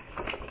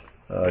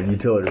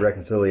 utility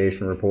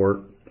reconciliation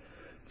report.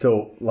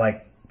 So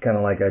kind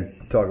of like I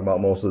talk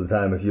about most of the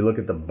time, if you look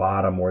at the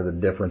bottom where the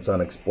difference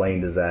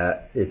unexplained is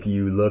at, if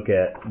you look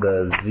at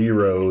the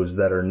zeros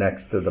that are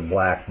next to the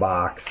black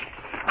box,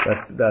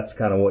 that's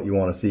kind of what you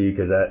want to see,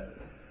 because that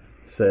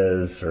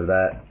says, or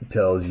that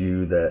tells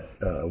you that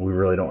we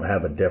really don't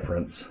have a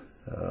difference.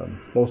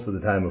 Most of the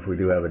time, if we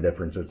do have a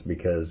difference, it's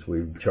because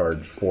we've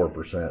charged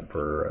 4%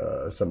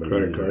 for somebody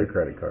using a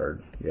credit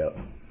card. Yep.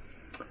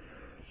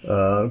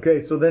 Okay,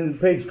 so then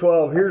page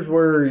 12, here's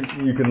where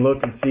you can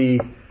look and see.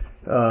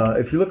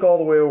 If you look all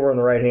the way over on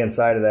the right-hand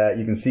side of that,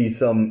 you can see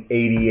some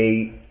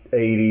 88,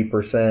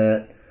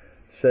 80%,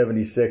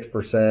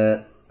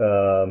 76%,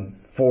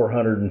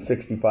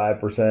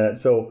 465%.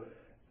 So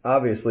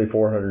obviously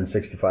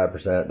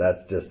 465%,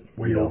 that's just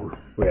Way over.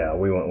 Yeah,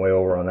 we went way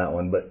over on that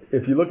one. But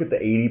if you look at the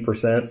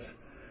 80%,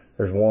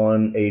 there's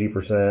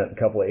 80%, a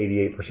couple of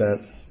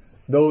 88%.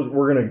 Those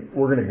we're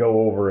gonna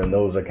go over in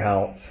those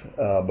accounts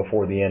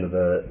before the end of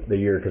the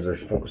year because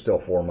there's still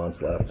 4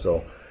 months left.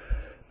 So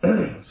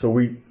so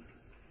we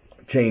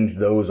changed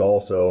those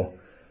also,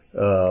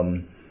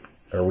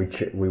 or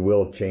we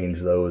will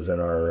change those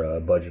in our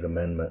budget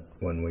amendment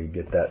when we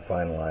get that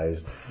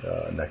finalized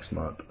next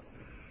month.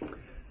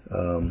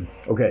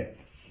 Okay,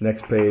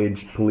 next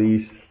page,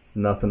 police.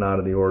 Nothing out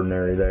of the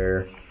ordinary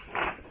there.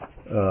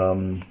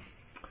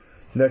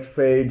 Next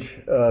page.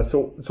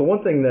 So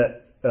one thing that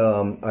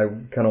I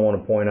kind of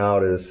want to point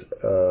out is,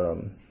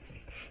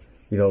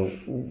 we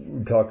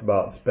talked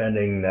about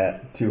spending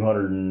that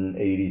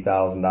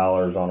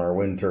 $280,000 on our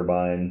wind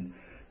turbine.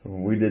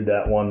 We did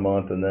that 1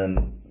 month, and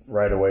then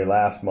right away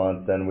last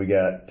month, then we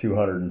got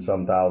 $200 and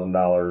some thousand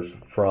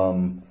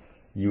from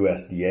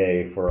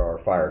USDA for our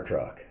fire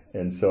truck,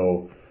 and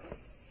so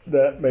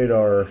that made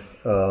our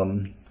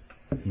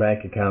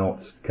bank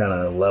accounts kind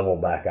of level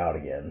back out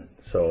again.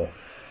 So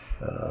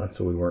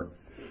we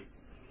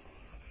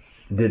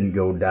didn't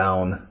go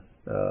down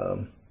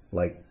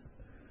like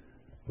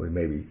we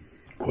maybe.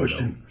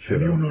 Question: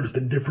 have you noticed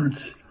a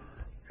difference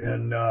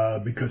in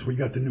because we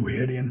got the new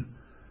head in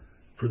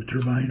for the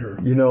turbine, or?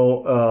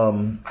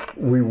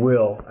 We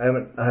will. I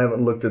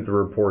haven't looked at the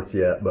reports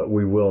yet, but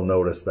we will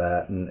notice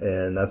that,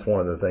 and that's one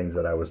of the things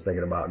that I was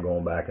thinking about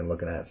going back and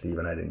looking at, Steve,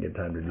 and I didn't get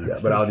time to do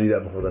that. But I'll do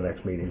that before the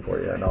next meeting for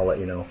you, and I'll let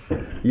you know.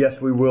 Yes,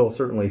 we will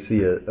certainly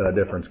see a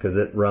difference because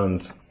it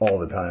runs all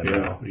the time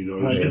now.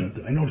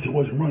 I noticed it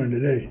wasn't running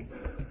today.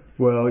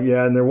 Well,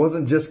 yeah, and there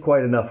wasn't just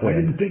quite enough wind.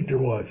 I didn't think there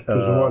was.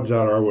 Because the ones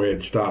out our way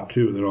had stopped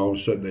too, and then all of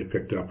a sudden they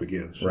picked up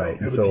again. So. Right.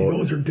 Yeah, but so see,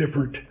 those are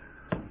different.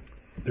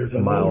 There's a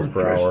miles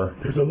per hour.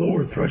 There's a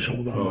lower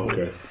threshold on those.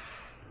 Okay.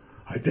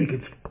 I think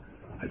it's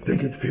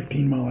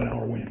 15 mile an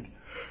hour wind.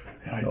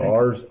 And I think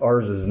ours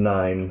is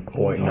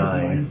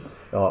 9.9.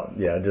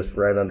 Yeah, just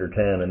right under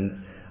 10,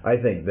 and I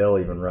think they'll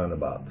even run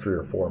about 3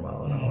 or 4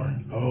 mile an hour.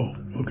 Oh,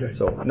 okay.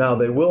 So now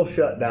they will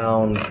shut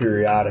down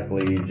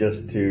periodically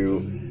just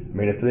to. I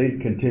mean, if they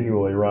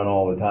continually run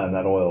all the time,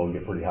 that oil will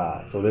get pretty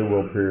hot. So they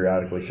will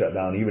periodically shut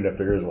down, even if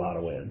there is a lot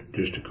of wind.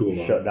 Just to cool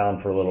off. Shut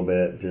down for a little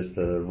bit, just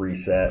to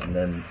reset, and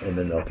then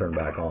they'll turn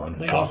back on.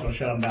 They also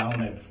shut them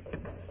down if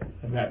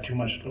they've got too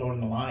much load in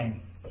the line.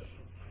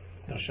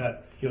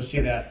 You'll see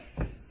that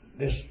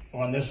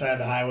on this side of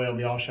the highway will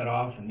be all shut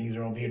off, and these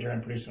will be during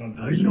pretty soon.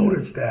 I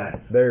noticed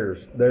that.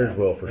 Theirs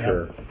will for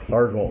sure.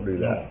 Ours won't do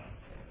that. No.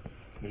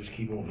 We just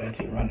keep old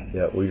Betsy running.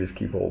 Yeah, we just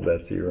keep old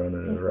Betsy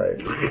running, is right.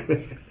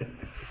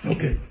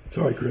 Okay,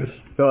 sorry, Chris.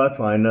 No, that's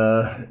fine.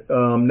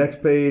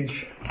 Next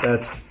page,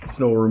 that's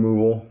snow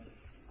removal.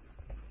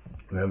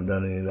 We haven't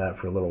done any of that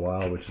for a little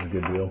while, which is a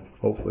good deal.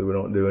 Hopefully we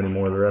don't do any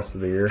more the rest of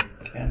the year.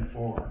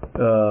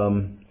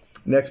 10-4.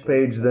 Next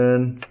page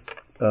then,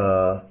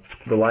 the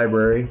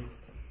library.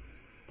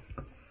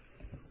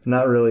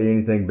 Not really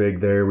anything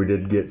big there. We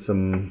did get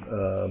some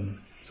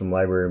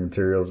library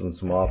materials and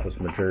some office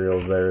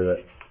materials there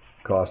that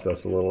cost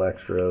us a little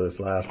extra this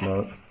last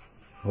month.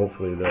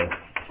 Hopefully they'll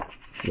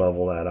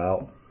level that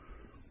out.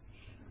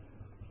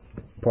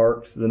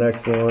 Parks, the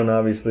next one,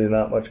 obviously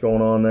not much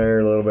going on there.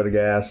 A little bit of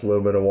gas, a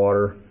little bit of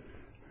water.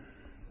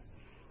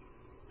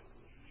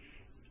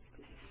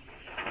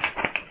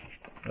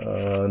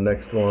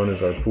 Next one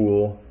is our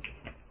pool.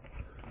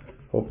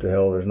 Hope to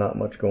hell there's not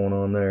much going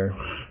on there.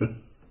 A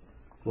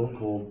little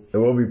cold. It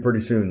will be pretty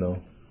soon though.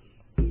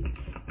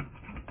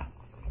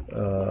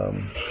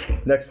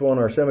 Next one,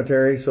 our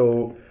cemetery.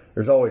 So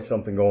there's always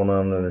something going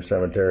on in our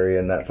cemetery,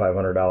 and that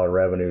 $500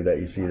 revenue that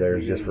you see there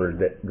is just for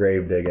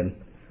grave digging.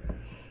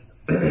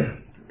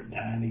 Dying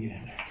to get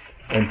in there.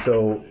 And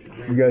so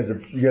you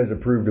guys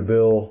approved a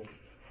bill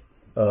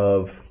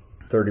of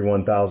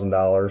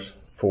 $31,000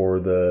 for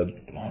the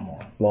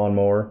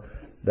lawnmower.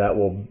 That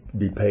will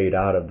be paid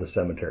out of the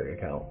cemetery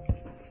account.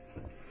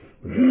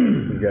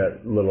 We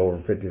got a little over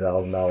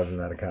 $50,000 in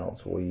that account,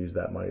 so we'll use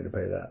that money to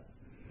pay that.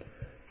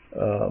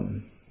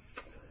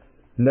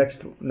 Next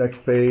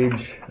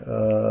page,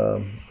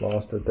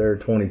 lost it there.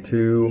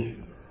 22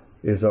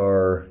 is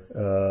our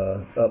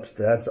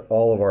that's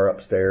all of our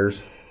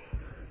upstairs.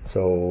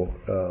 So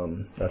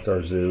that's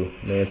our zoo.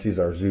 Nancy's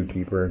our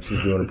zookeeper, and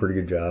she's doing a pretty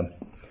good job.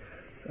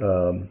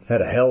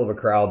 Had a hell of a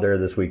crowd there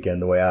this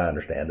weekend, the way I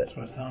understand it. That's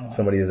what it sounded like.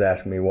 Somebody was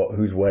asking me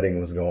whose wedding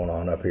was going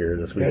on up here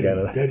this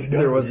weekend. Daddy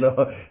There was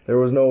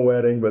no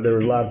wedding, but there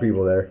was a lot of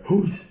people there.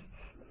 Whose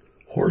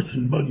horse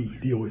and buggy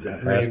deal was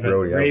that? Ask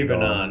Brody.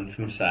 Raven on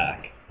from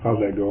SAC. How'd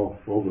that go?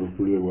 Over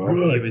really well.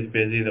 He was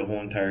busy the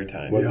whole entire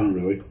time. Was he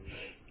really?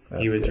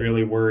 He was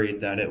really worried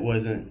that it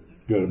wasn't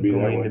Gonna be that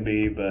going way. to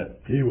be, but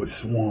He was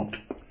swamped.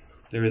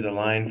 there was a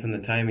line from the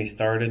time he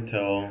started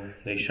till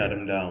they shut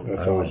him down.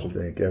 That's I always awesome.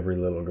 think every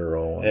little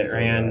girl wants It to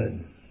ran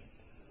ride.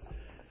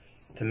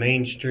 to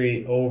Main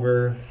Street,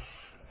 over,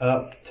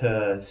 up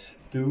to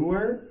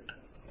Stewart,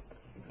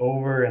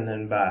 over and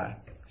then back.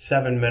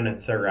 7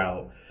 minutes they're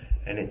out.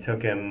 and it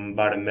took him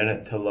about a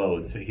minute to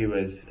load. So he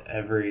was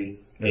every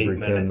 8 Every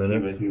 10 minutes,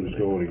 minutes? He was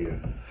going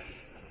again.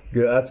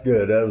 Good, that's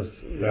good. That was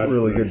a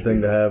really good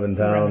thing to have in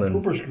town. And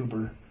Cooper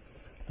Scooper.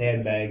 They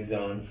had bags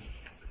on.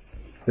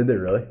 did they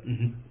really?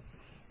 Mhm.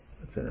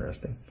 That's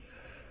interesting.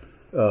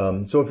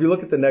 So if you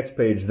look at the next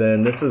page,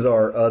 then this is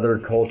our other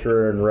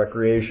culture and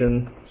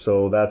recreation.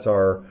 So that's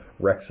our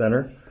rec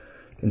center.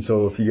 And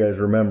so if you guys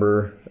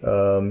remember,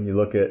 you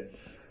look at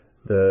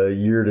the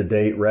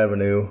year-to-date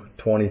revenue,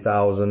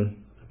 20,000.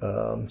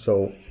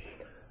 So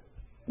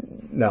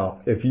now,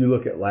 if you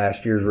look at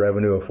last year's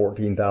revenue of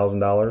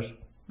 $14,000,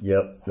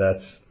 yep,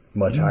 that's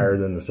much higher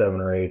than the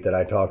 7 or 8 that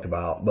I talked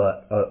about.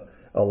 But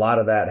a lot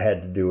of that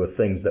had to do with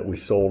things that we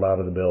sold out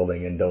of the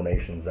building and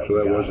donations that So we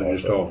that got wasn't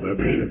just also. all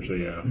memberships, so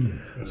yeah.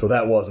 So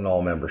that wasn't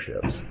all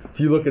memberships. If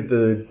you look at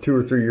the 2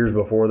 or 3 years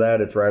before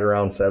that, it's right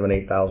around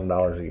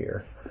 $7,000-8,000 a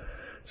year.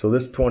 So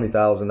this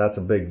 20,000, that's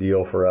a big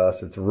deal for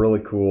us. It's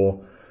really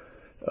cool.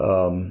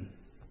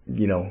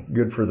 You know,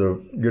 good for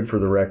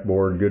the rec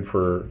board, good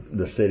for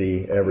the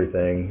city,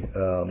 everything.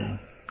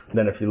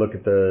 Then if you look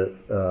at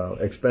the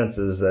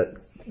expenses that,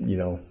 you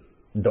know,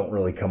 don't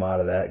really come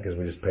out of that because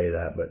we just pay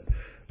that, but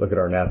look at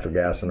our natural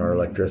gas and our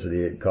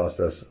electricity. It cost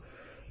us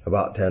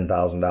about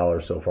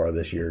 $10,000 so far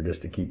this year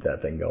just to keep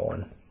that thing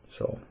going.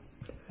 So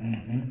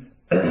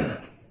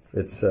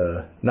it's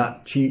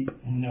not cheap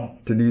No.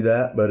 to do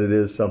that, but it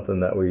is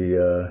something that we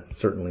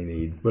certainly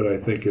need. But I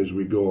think as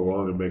we go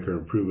along and make our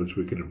improvements,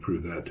 we can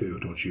improve that too,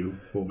 don't you?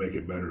 We'll make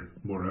it better,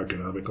 more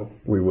economical.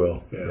 We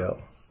will. Yeah.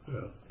 Yep.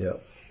 Yeah.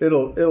 Yep.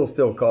 It'll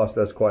still cost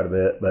us quite a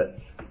bit, but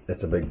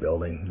it's a big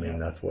building. I mean,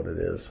 that's what it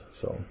is.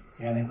 So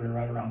Yeah, I think we were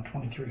right around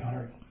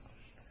 2,300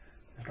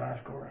 this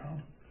last go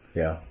around.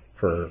 yeah,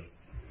 for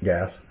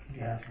gas.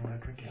 Gas and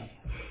electric, yeah.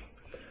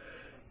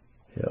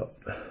 Yep.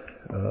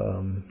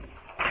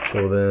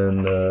 So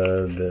then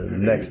the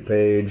next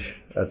page,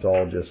 that's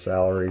all just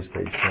salaries,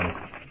 page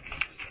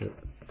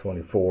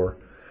 24.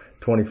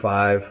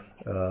 25,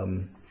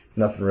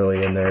 nothing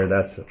really in there.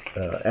 That's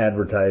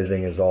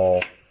advertising is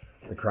all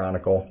the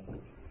Chronicle.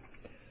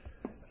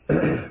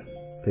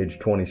 Page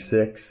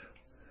 26,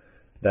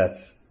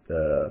 that's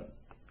the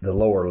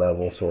lower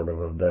level sort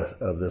of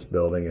this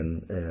building,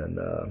 and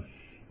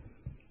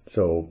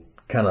so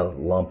kind of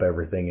lump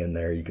everything in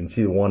there. You can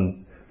see the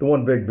one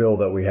big bill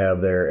that we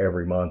have there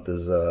every month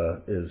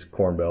is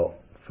Corn Belt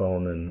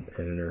phone and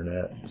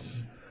internet. It's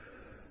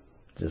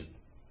just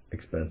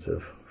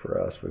expensive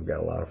for us. We've got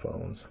a lot of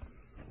phones.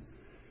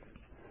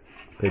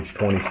 Page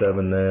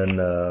 27 then,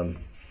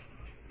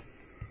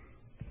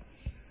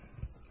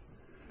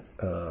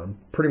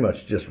 pretty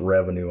much just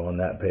revenue on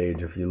that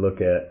page. If you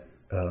look at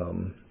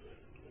the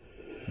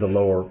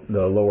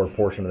lower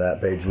portion of that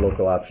page,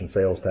 local option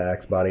sales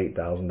tax, about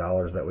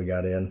 $8,000 that we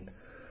got in.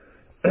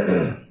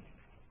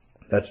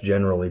 That's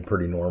generally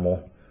pretty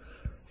normal.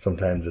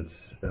 Sometimes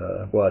it's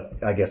well,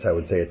 I guess I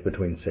would say it's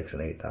between $6,000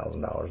 and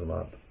 $8,000 a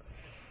month.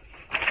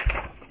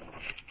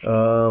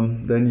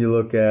 Then you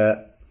look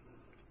at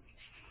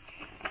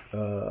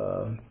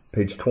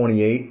page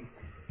 28,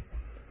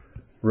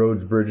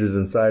 roads, bridges,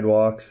 and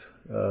sidewalks.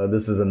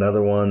 This is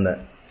another one that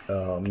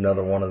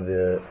another one of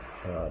the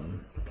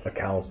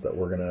accounts that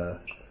we're gonna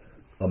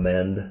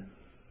amend.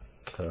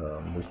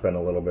 We spent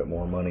a little bit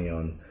more money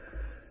on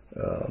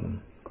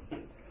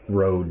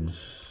roads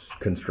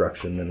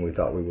construction than we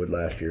thought we would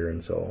last year,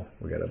 and so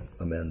we got to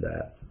amend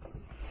that.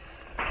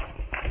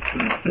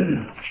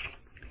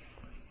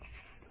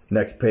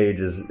 Next page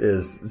is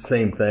the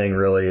same thing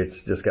really.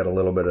 It's just got a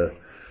little bit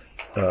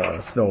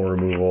of snow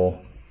removal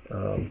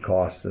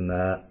costs in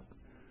that.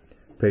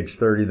 Page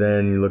 30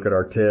 then you look at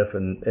our TIF,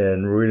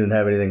 and we didn't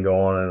have anything go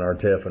on in our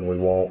TIF, and we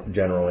won't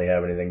generally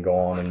have anything go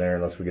on in there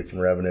unless we get some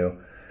revenue.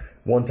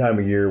 One time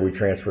a year we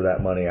transfer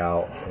that money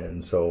out,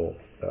 and so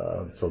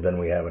then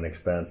we have an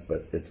expense,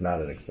 but it's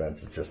not an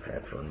expense, it's just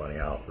transferring money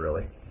out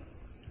really.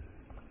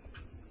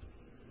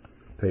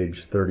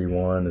 Page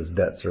 31 is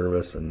debt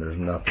service, and there's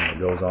nothing that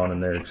goes on in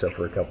there except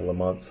for a couple of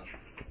months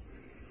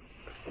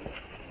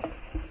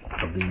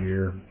of the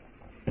year.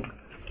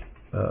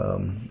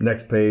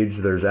 Next page,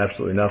 there's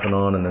absolutely nothing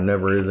on, and there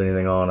never is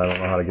anything on. I don't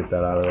know how to get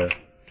that out of there.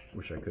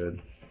 Wish I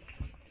could.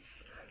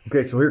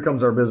 Okay, so here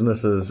comes our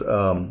businesses.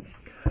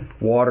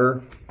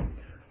 Water.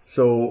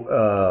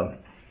 So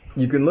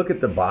you can look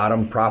at the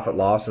bottom, profit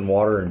loss in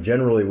water, and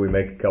generally we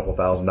make a couple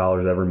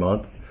 $1,000s every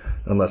month,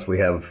 unless we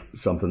have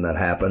something that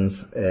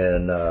happens.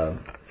 And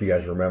if you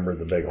guys remember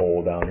the big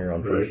hole down here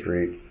on First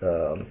Street,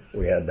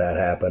 we had that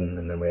happen,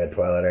 and then we had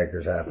Twilight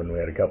Acres happen. We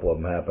had a couple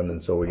of them happen,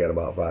 and so we got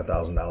about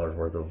 $5,000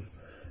 worth of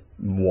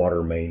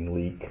water main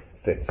leak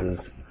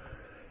fixes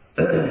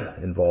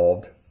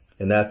involved.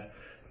 And that's, I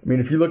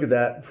mean, if you look at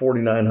that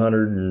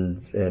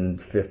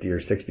 $4,950 or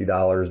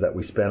 $60 that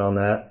we spent on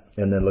that,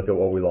 and then look at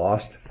what we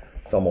lost,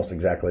 it's almost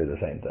exactly the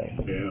same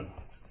thing. Yeah.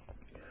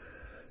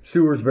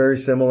 Sewer's very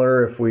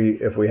similar. If we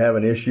have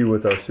an issue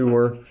with our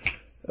sewer,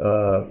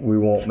 we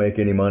won't make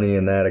any money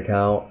in that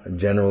account.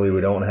 Generally, we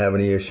don't have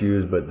any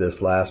issues, but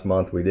this last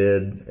month we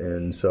did,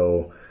 and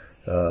so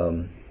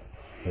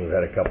we've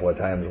had a couple of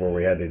times where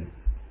we had to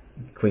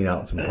clean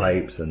out some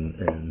pipes,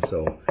 and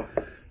so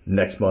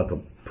next month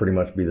will pretty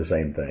much be the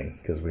same thing,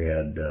 because we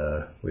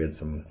had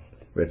some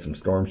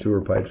storm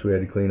sewer pipes we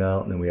had to clean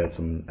out, and then we had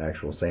some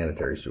actual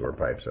sanitary sewer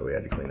pipes that we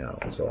had to clean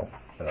out. So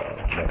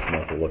next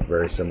month will look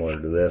very similar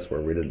to this,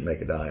 where we didn't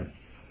make a dime.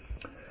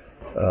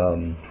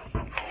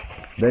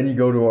 Then you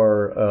go to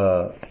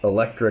our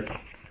electric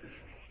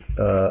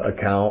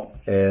account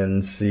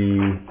and see,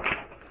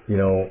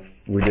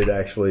 we did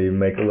actually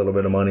make a little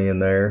bit of money in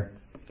there.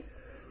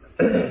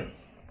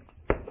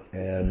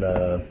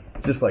 And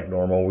just like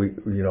normal,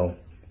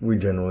 we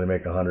generally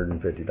make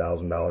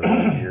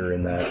 $150,000 a year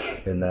in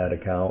that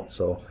account.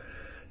 So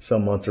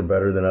some months are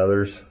better than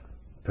others,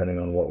 depending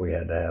on what we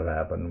had to have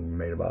happen. We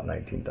made about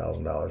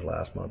 $19,000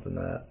 last month in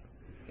that.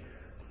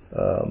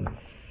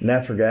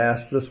 Natural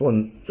gas, this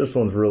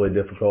one's really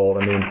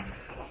difficult. I mean,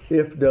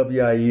 if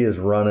WIE is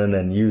running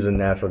and using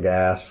natural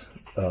gas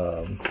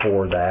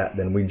for that,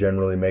 then we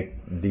generally make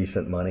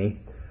decent money.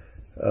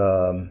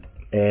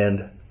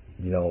 And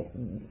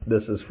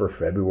this is for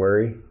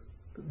February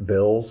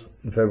bills.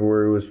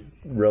 February was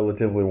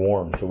relatively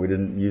warm, so we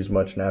didn't use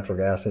much natural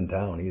gas in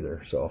town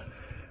either. So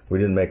we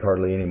didn't make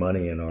hardly any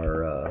money in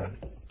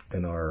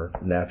our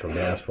natural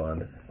gas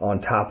fund. On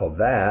top of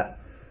that,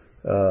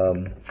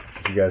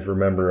 if you guys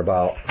remember,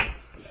 about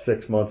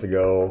 8 months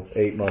ago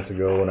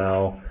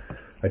now,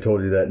 I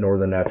told you that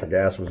Northern Natural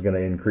Gas was going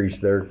to increase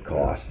their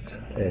costs,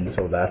 and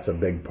so that's a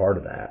big part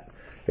of that.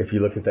 If you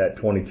look at that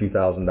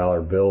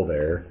 $22,000 bill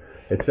there,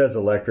 it says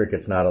electric,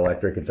 it's not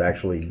electric, it's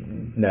actually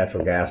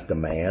natural gas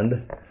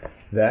demand.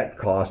 That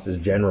cost is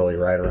generally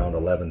right around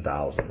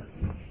 $11,000.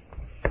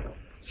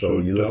 So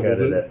you look at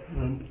it at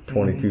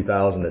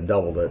 $22,000, it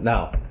doubled it.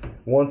 Now,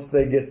 once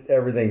they get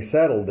everything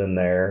settled in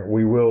there,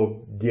 we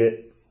will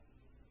get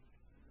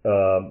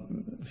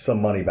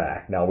some money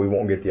back. Now, we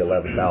won't get the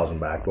 $11,000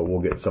 back, but we'll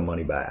get some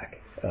money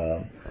back.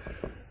 The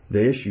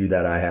issue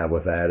that I have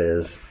with that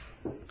is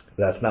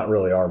that's not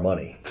really our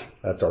money.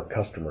 That's our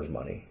customers'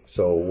 money.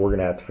 So we're going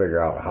to have to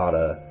figure out how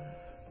to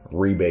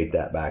rebate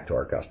that back to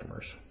our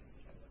customers.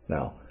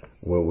 Now,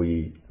 will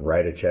we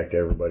write a check to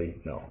everybody?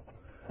 No.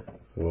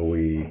 Will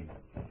we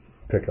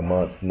pick a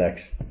month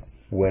next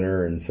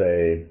winter and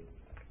say,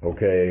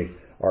 okay,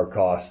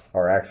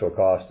 our actual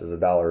cost is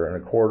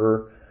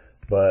 $1.25,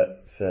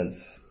 but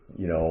since,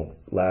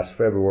 last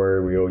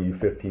February we owe you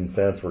 15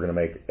 cents, we're going to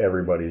make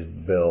everybody's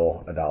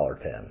bill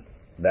 $1.10.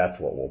 That's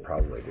what we'll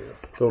probably do.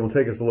 So it'll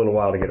take us a little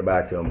while to get it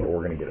back to them, but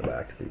we're going to get it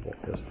back to people,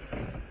 because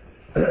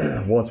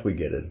once we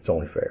get it, it's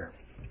only fair.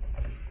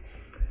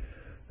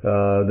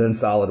 Then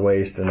solid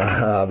waste, and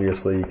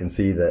obviously you can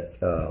see that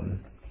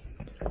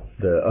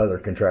the other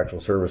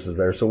contractual services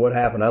there. So what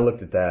happened, I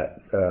looked at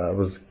that, I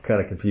was kind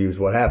of confused.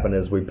 What happened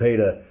is we paid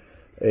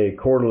a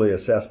quarterly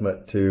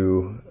assessment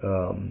to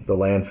the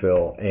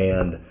landfill,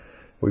 and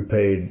we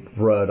paid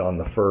RUD on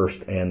the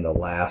first and the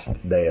last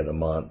day of the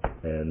month.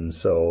 And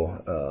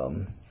so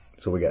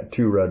we got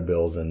 2 RUD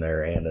bills in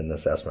there and an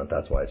assessment.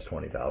 That's why it's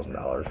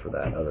 $20,000 for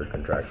that other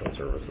contractual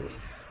services.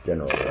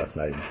 Generally, that's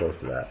not even close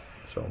to that.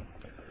 So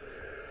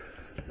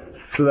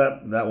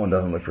that one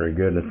doesn't look very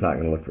good, and it's not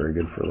going to look very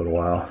good for a little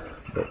while,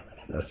 but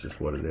that's just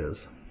what it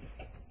is.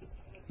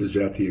 Is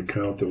that the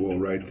account that we'll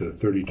write the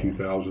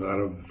 $32,000 out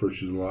of the 1st of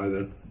July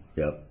then?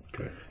 Yep.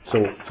 Okay.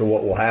 So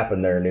what will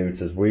happen there, Newts,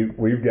 is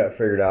we've got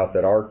figured out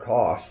that our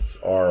costs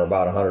are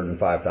about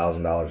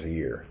 $105,000 a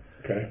year.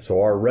 Okay.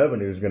 So our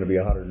revenue is going to be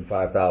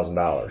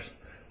 $105,000.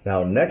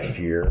 Now next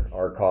year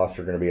our costs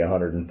are going to be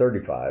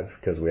 $135,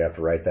 because we have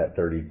to write that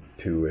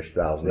 $32,000-ish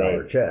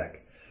Right.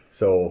 check.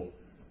 So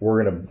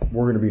we're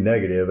gonna be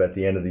negative at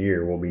the end of the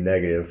year. We'll be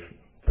negative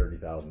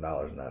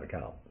 $30,000 in that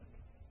account.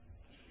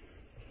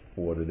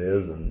 What it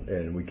is,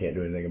 and we can't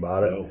do anything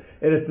about it. No.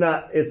 And it's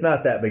not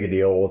that big a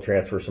deal. We'll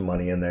transfer some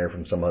money in there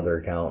from some other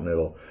account, and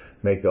it'll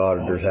make the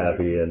auditors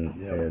happy,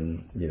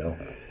 and it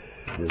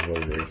is what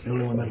it is. The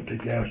only one that'll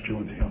take gas to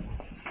him.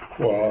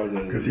 Well,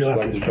 Because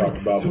like we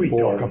talked about sweet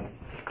before, talk 'em.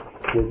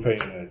 we're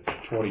paying a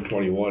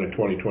 2021 and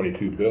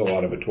 2022 bill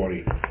out of a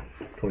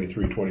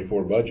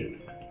 2023-24 budget.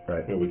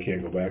 Right. And we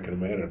can't go back and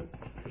amend it.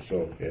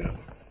 So, yeah.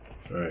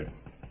 All right.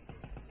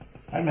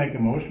 I make a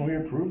motion, we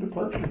approve the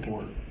clerk's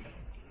report.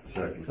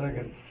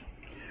 Second.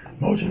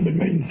 Motion been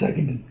made and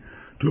seconded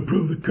to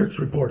approve the clerk's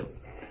report.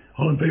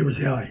 All in favor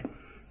say aye.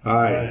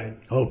 Aye.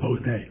 All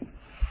opposed nay.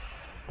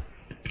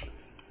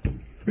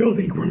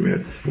 Building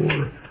permits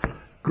for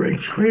Greg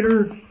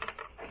Schrader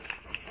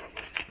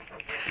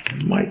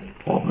and Mike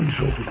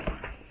Hoffman-Schofer.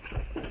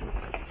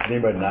 Did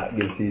anybody not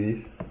get to see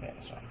these? Yeah,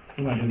 so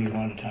we want to do these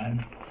one at a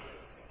time.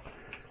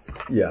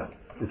 Yeah,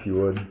 if you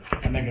would.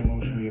 I make a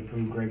motion, we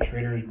approve Greg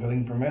Schrader's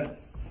building permit.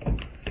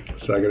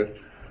 Second it.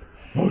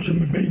 Motion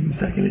been made and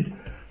seconded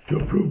to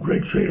approve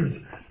Greg Schrader's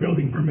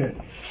building permit.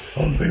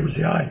 All in favor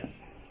say aye.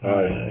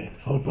 Aye.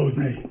 All opposed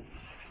nay.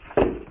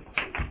 I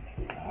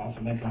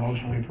also make a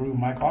motion, we approve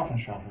Mike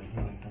Hoffenschaffer's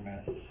building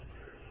permit.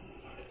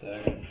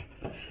 Second.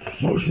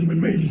 Motion been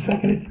made and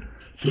seconded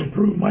to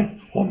approve Mike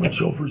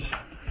Hoffman-Schofer's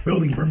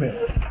building permit.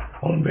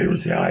 All in favor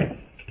say aye.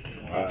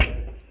 Aye.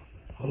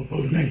 All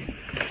opposed nay.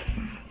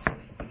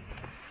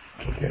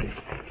 Okay.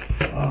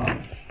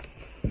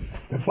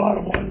 The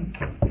bottom one,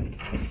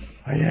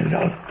 I handed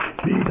out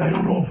these. I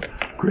don't know if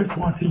Chris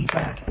wants these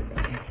back.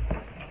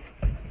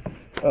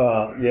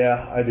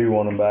 Yeah, I do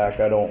want them back.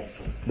 I don't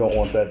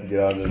want that to get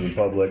out into the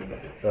public.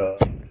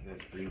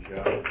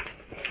 Screenshot.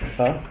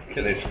 Huh?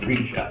 Can I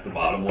screenshot the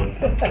bottom one?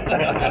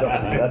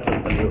 That's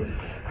up to you.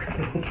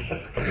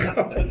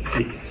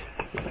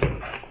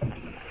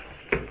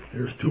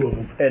 There's two of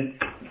them. And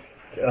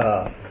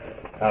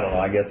I don't know.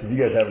 I guess if you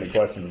guys have any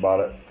questions about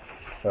it,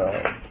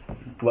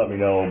 let me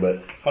know.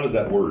 But How does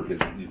that work?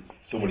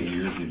 So many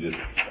years you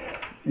just,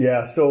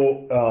 yeah,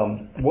 so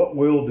what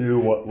we'll do,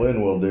 what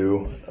Lynn will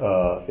do,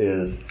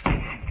 is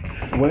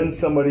when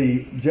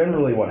somebody,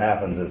 generally what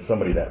happens is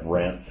somebody that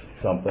rents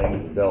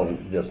something, they'll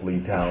just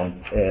leave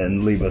town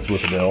and leave us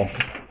with a bill.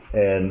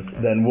 And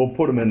then we'll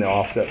put them in the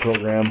offset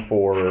program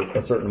for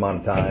a certain amount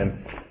of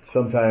time.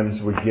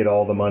 Sometimes we get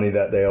all the money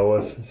that they owe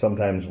us,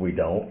 sometimes we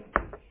don't.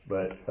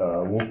 But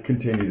we'll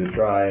continue to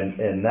try,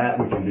 and that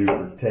we can do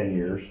for 10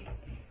 years.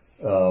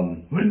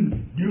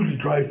 Lynn usually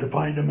tries to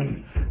find them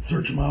and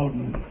search them out,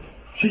 and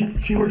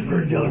she works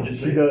very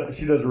diligently.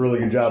 She does a really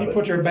good job. She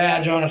puts her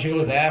badge on and she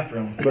goes after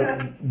him.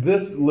 But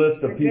this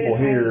list of people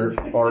here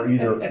are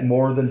either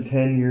more than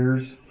 10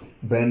 years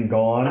been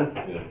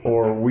gone,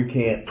 or we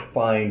can't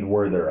find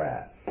where they're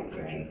at.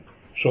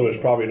 So there's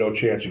probably no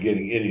chance of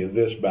getting any of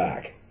this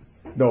back.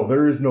 No,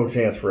 there is no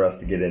chance for us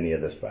to get any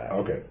of this back.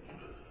 Okay.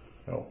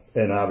 No.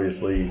 And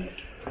obviously,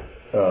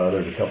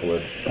 there's a couple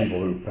of people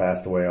who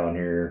passed away on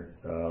here.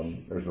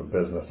 There's a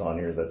business on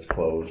here that's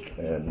closed,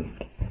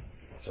 and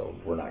so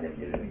we're not going to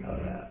get anything out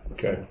of that.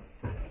 Okay.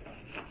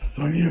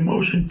 So I need a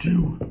motion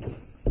to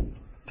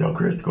tell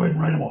Chris to go ahead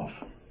and write them off.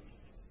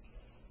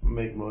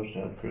 Make a motion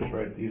to have Chris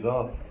write these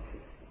off.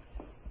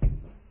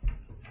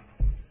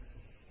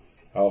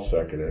 I'll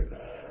second it.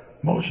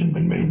 Motion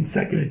been made and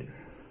seconded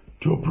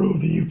to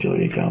approve the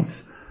utility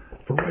accounts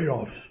for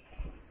write-offs.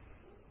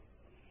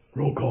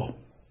 Roll call.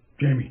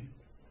 Jamie.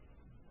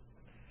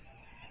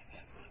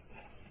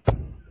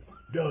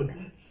 Doug.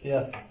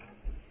 Yeah.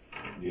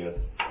 yes.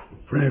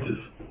 Francis.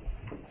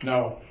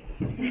 No.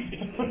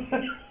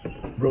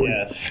 Brody.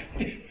 Yes.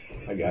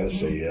 I gotta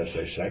say yes,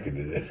 I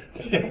seconded it.